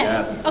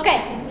 Yes.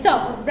 Okay,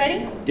 so,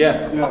 ready?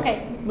 Yes.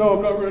 Okay. No,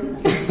 I'm not ready.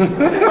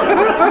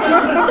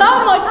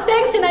 So much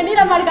tension, I need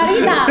a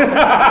margarita.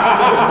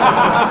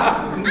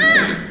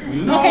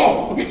 No.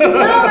 Okay. No,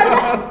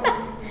 margarita.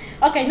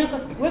 Okay, no,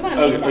 because we're going to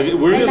make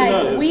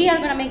them. We are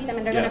going to make them,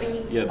 and they're going to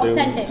be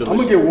authentic. I'm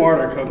going to get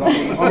water, because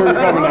I'm a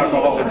recovering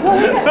alcoholic.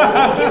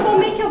 We'll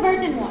make you a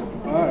virgin one.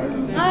 All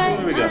right.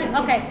 There we go.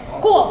 Okay,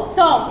 cool.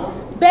 So,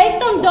 based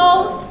on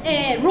those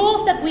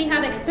rules that we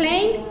have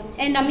explained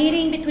in a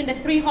meeting between the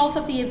three hosts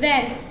of the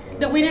event,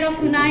 the winner of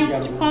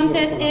tonight's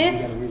contest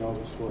is...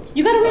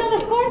 You got to read all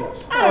the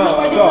scores? I don't know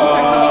where the scores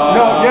are coming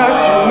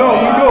from.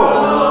 We do.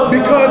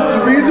 Because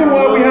the reason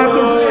why we have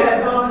to...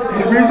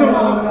 The reason...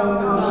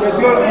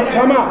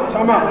 Time out.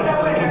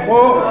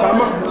 Whoa, time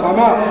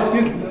out.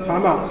 Excuse me,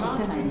 time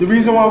out. The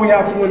reason why we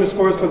have to win the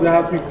scores is because it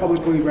has to be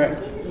publicly read.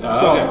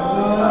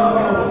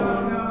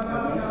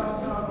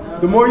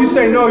 The more you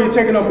say no, you're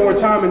taking up more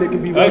time, and it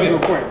can be read real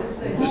quick.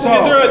 Let's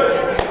get through it.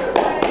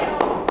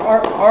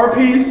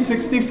 RP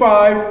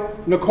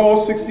 65, Nicole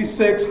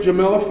 66,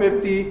 Jamila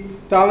 50,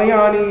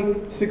 Thaliani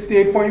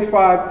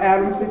 68.5,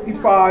 Adam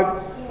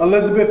 55,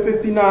 Elizabeth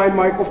 59,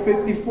 Michael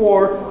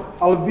 54,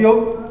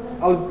 Alvilda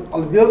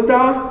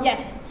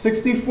yes.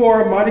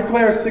 64, Marie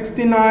Claire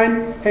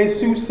 69,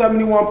 Jesus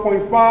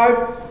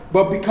 71.5.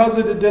 But because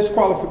of the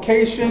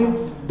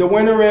disqualification, the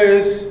winner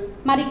is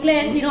Marie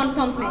Claire Girón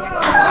Tomsmeyer.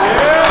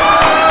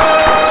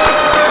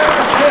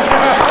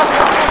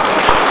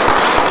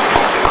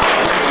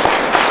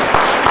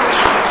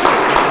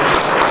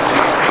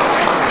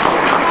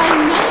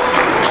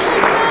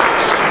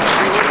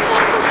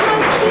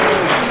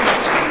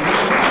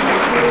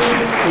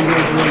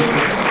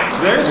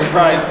 They're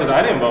surprised because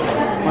I didn't vote for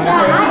her.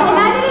 Yeah,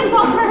 I didn't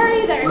vote for her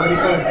either.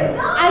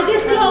 I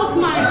disclosed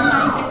my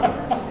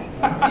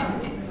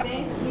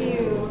Thank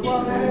you.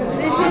 Well,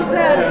 this is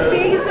a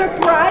big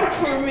surprise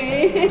for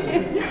me.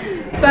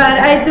 But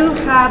I do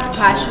have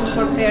passion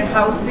for fair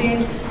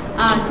housing.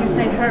 Since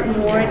I heard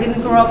more, I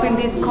didn't grow up in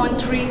this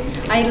country.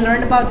 I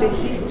learned about the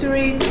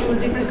history through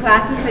different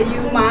classes at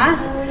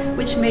UMass,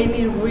 which made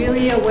me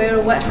really aware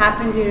of what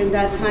happened during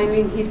that time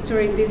in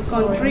history in this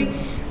country.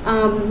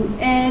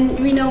 And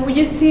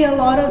you see a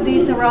lot of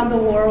these around the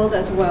world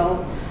as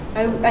well.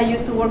 I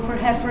used to work for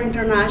Heifer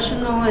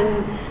International,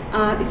 and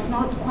it's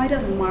not quite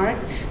as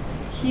marked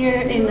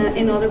here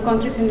in other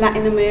countries in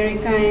Latin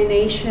America and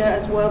Asia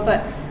as well,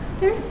 but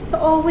there's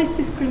always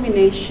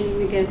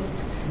discrimination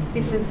against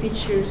different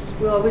features.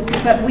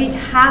 But we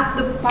have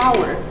the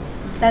power.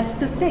 That's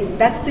the thing.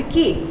 That's the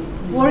key.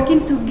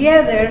 Working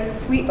together,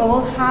 we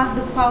all have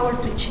the power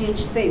to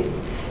change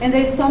things. And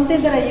there's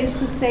something that I used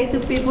to say to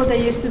people that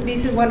used to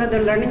visit one of the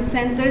learning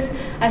centers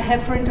at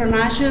Heifer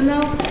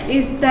International,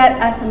 is that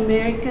as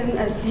American,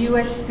 as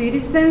US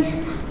citizens,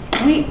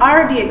 we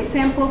are the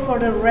example for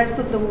the rest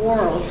of the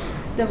world.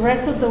 The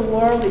rest of the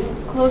world is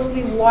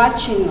closely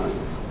watching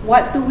us.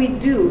 What do we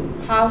do?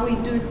 How we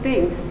do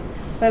things?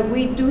 But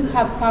we do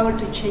have power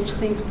to change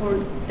things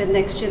for the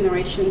next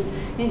generations.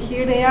 And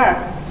here they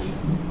are.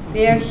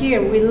 They are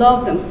here. We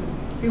love them.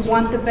 We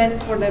want the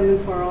best for them and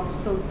for us.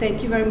 So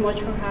thank you very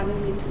much for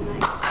having me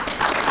tonight.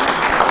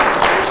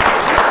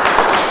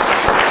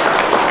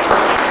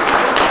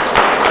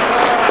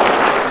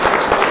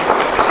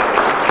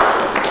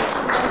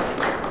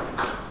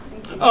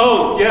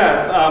 Oh,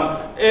 yes.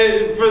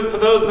 For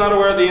those not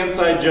aware of the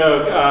inside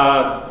joke,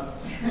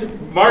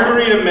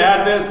 Margarita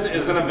Madness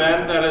is an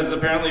event that is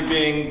apparently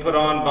being put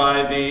on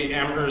by the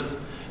Amherst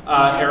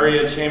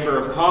Area Chamber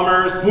of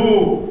Commerce.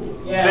 Boo!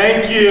 Yes.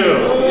 Thank you.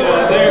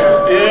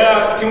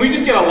 Yeah, can we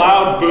just get a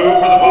loud boo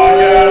for the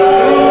podcast?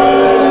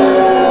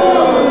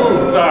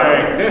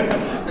 Sorry.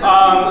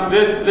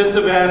 This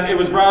event, it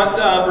was brought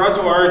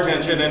to our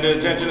attention and the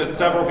attention of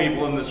several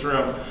people in this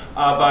room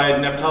by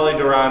Neftali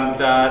Duran,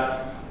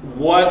 that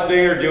what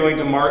they are doing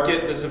to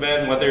market this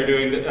event and what they're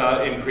doing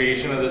in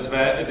creation of this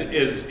event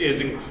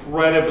is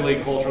incredibly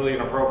culturally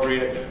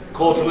inappropriate,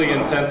 culturally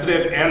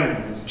insensitive,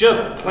 and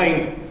just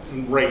plain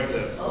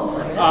racist.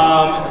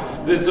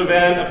 This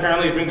event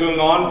apparently has been going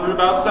on for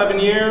about 7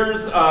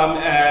 years,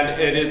 and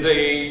it is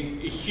a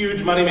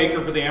huge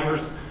moneymaker for the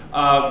Amherst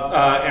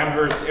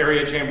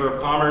Area Chamber of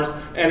Commerce,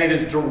 and it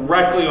is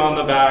directly on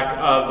the back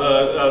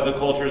of the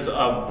cultures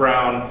of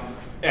brown,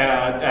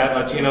 at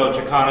Latino,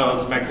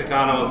 Chicanos,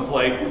 Mexicanos,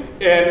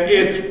 and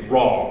it's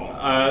wrong,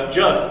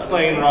 just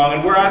plain wrong,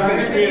 and we're asking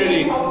the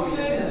community.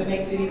 It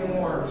makes it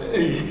even worse.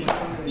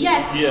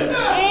 Yes.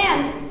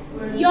 And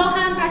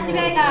Johan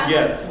Rashivega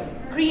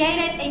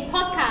created a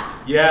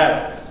podcast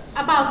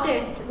about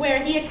this, where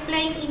he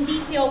explains in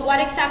detail what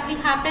exactly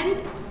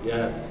happened.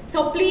 Yes.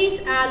 So please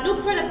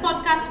look for the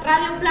podcast,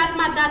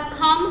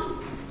 radioplasma.com.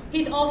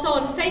 He's also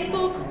on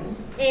Facebook.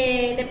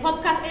 The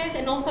podcast is,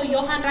 and also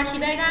Johan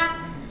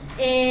Rashivega.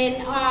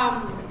 And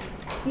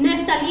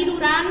Neftali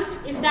Duran,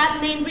 if that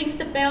name rings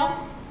the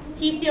bell,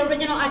 he's the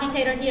original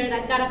agitator here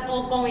that got us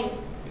all going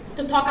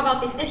to talk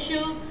about this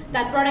issue,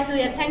 that brought it to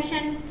the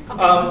attention.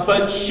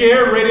 But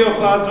share Radio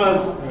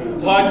Plasma's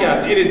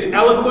podcast. It is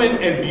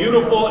eloquent and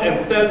beautiful and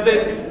says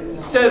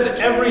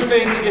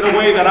everything in a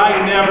way that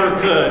I never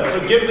could. So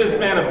give this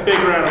man a big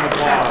round of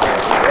applause.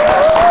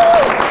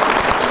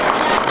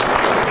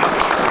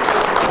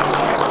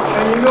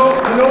 And you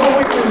know what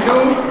we can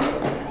do?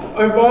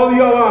 If all of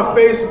y'all are on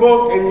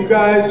Facebook and you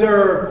guys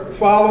are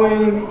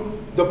following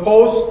the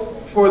post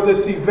for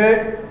this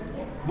event,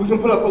 we can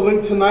put up a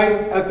link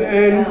tonight at the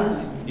end,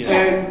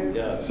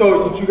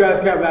 so that you guys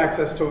can have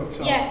access to it.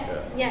 So.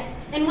 Yes.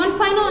 And one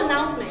final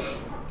announcement.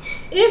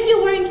 If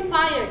you were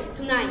inspired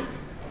tonight,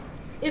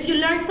 if you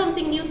learned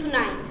something new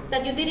tonight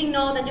that you didn't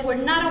know, that you were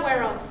not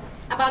aware of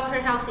about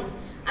fair housing,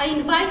 I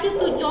invite you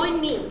to join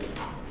me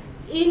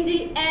in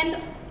the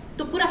end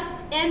to put an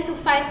end to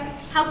fight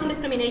housing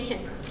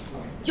discrimination.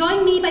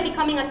 Join me by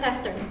becoming a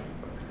tester.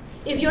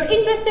 If you're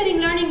interested in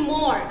learning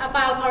more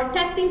about our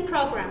testing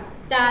program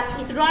that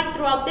is run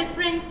throughout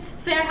different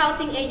fair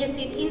housing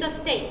agencies in the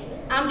state,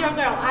 I'm your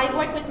girl. I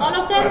work with all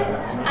of them.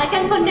 I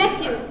can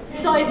connect you.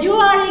 So if you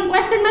are in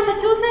Western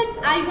Massachusetts,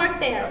 I work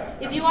there.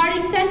 If you are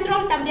in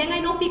Central, también I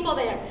know people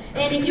there.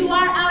 And if you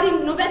are out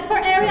in New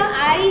Bedford area,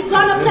 I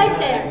run a place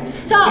there.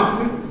 So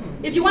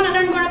if you want to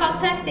learn more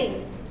about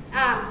testing,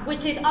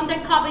 which is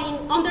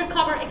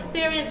undercover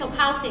experience of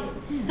housing,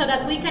 so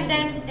that we can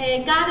then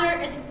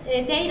gather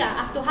data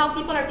as to how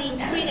people are being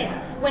treated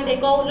when they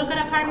go look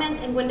at apartments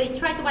and when they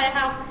try to buy a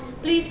house.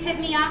 Please hit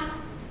me up.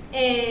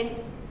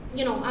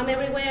 I'm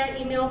everywhere,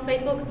 email,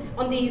 Facebook,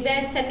 on the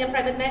event, send me a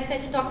private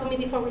message, talk to me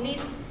before we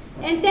leave.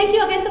 And thank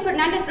you again to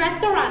Fernandez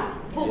Restaurant,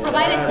 who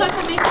provided such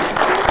amazing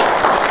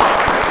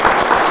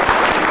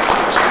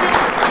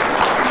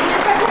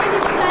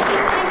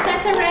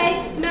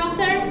Desiree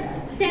Smelser,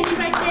 standing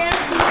right there.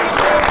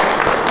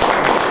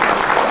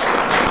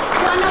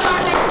 One of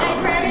our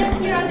librarians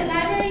here at the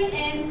library,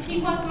 and she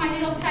was my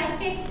little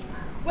sidekick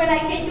when I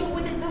came to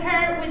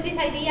her with this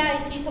idea,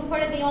 and she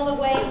supported me all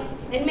the way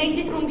and made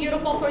this room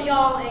beautiful for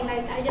y'all, and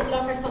I just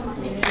love her so much.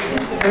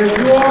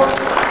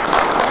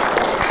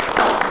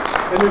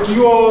 And if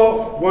you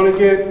all want to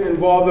get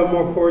involved in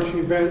more poetry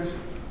events,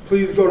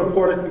 please go to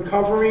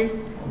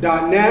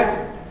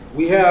porticrecovery.net.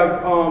 We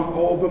have an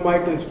open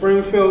mic in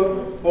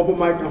Springfield, open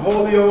mic in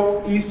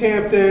Holyoke, East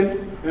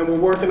Hampton, and we're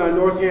working on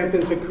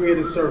Northampton to create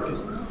a circuit.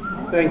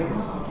 Thank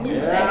you.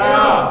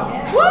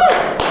 Yeah.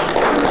 Woo!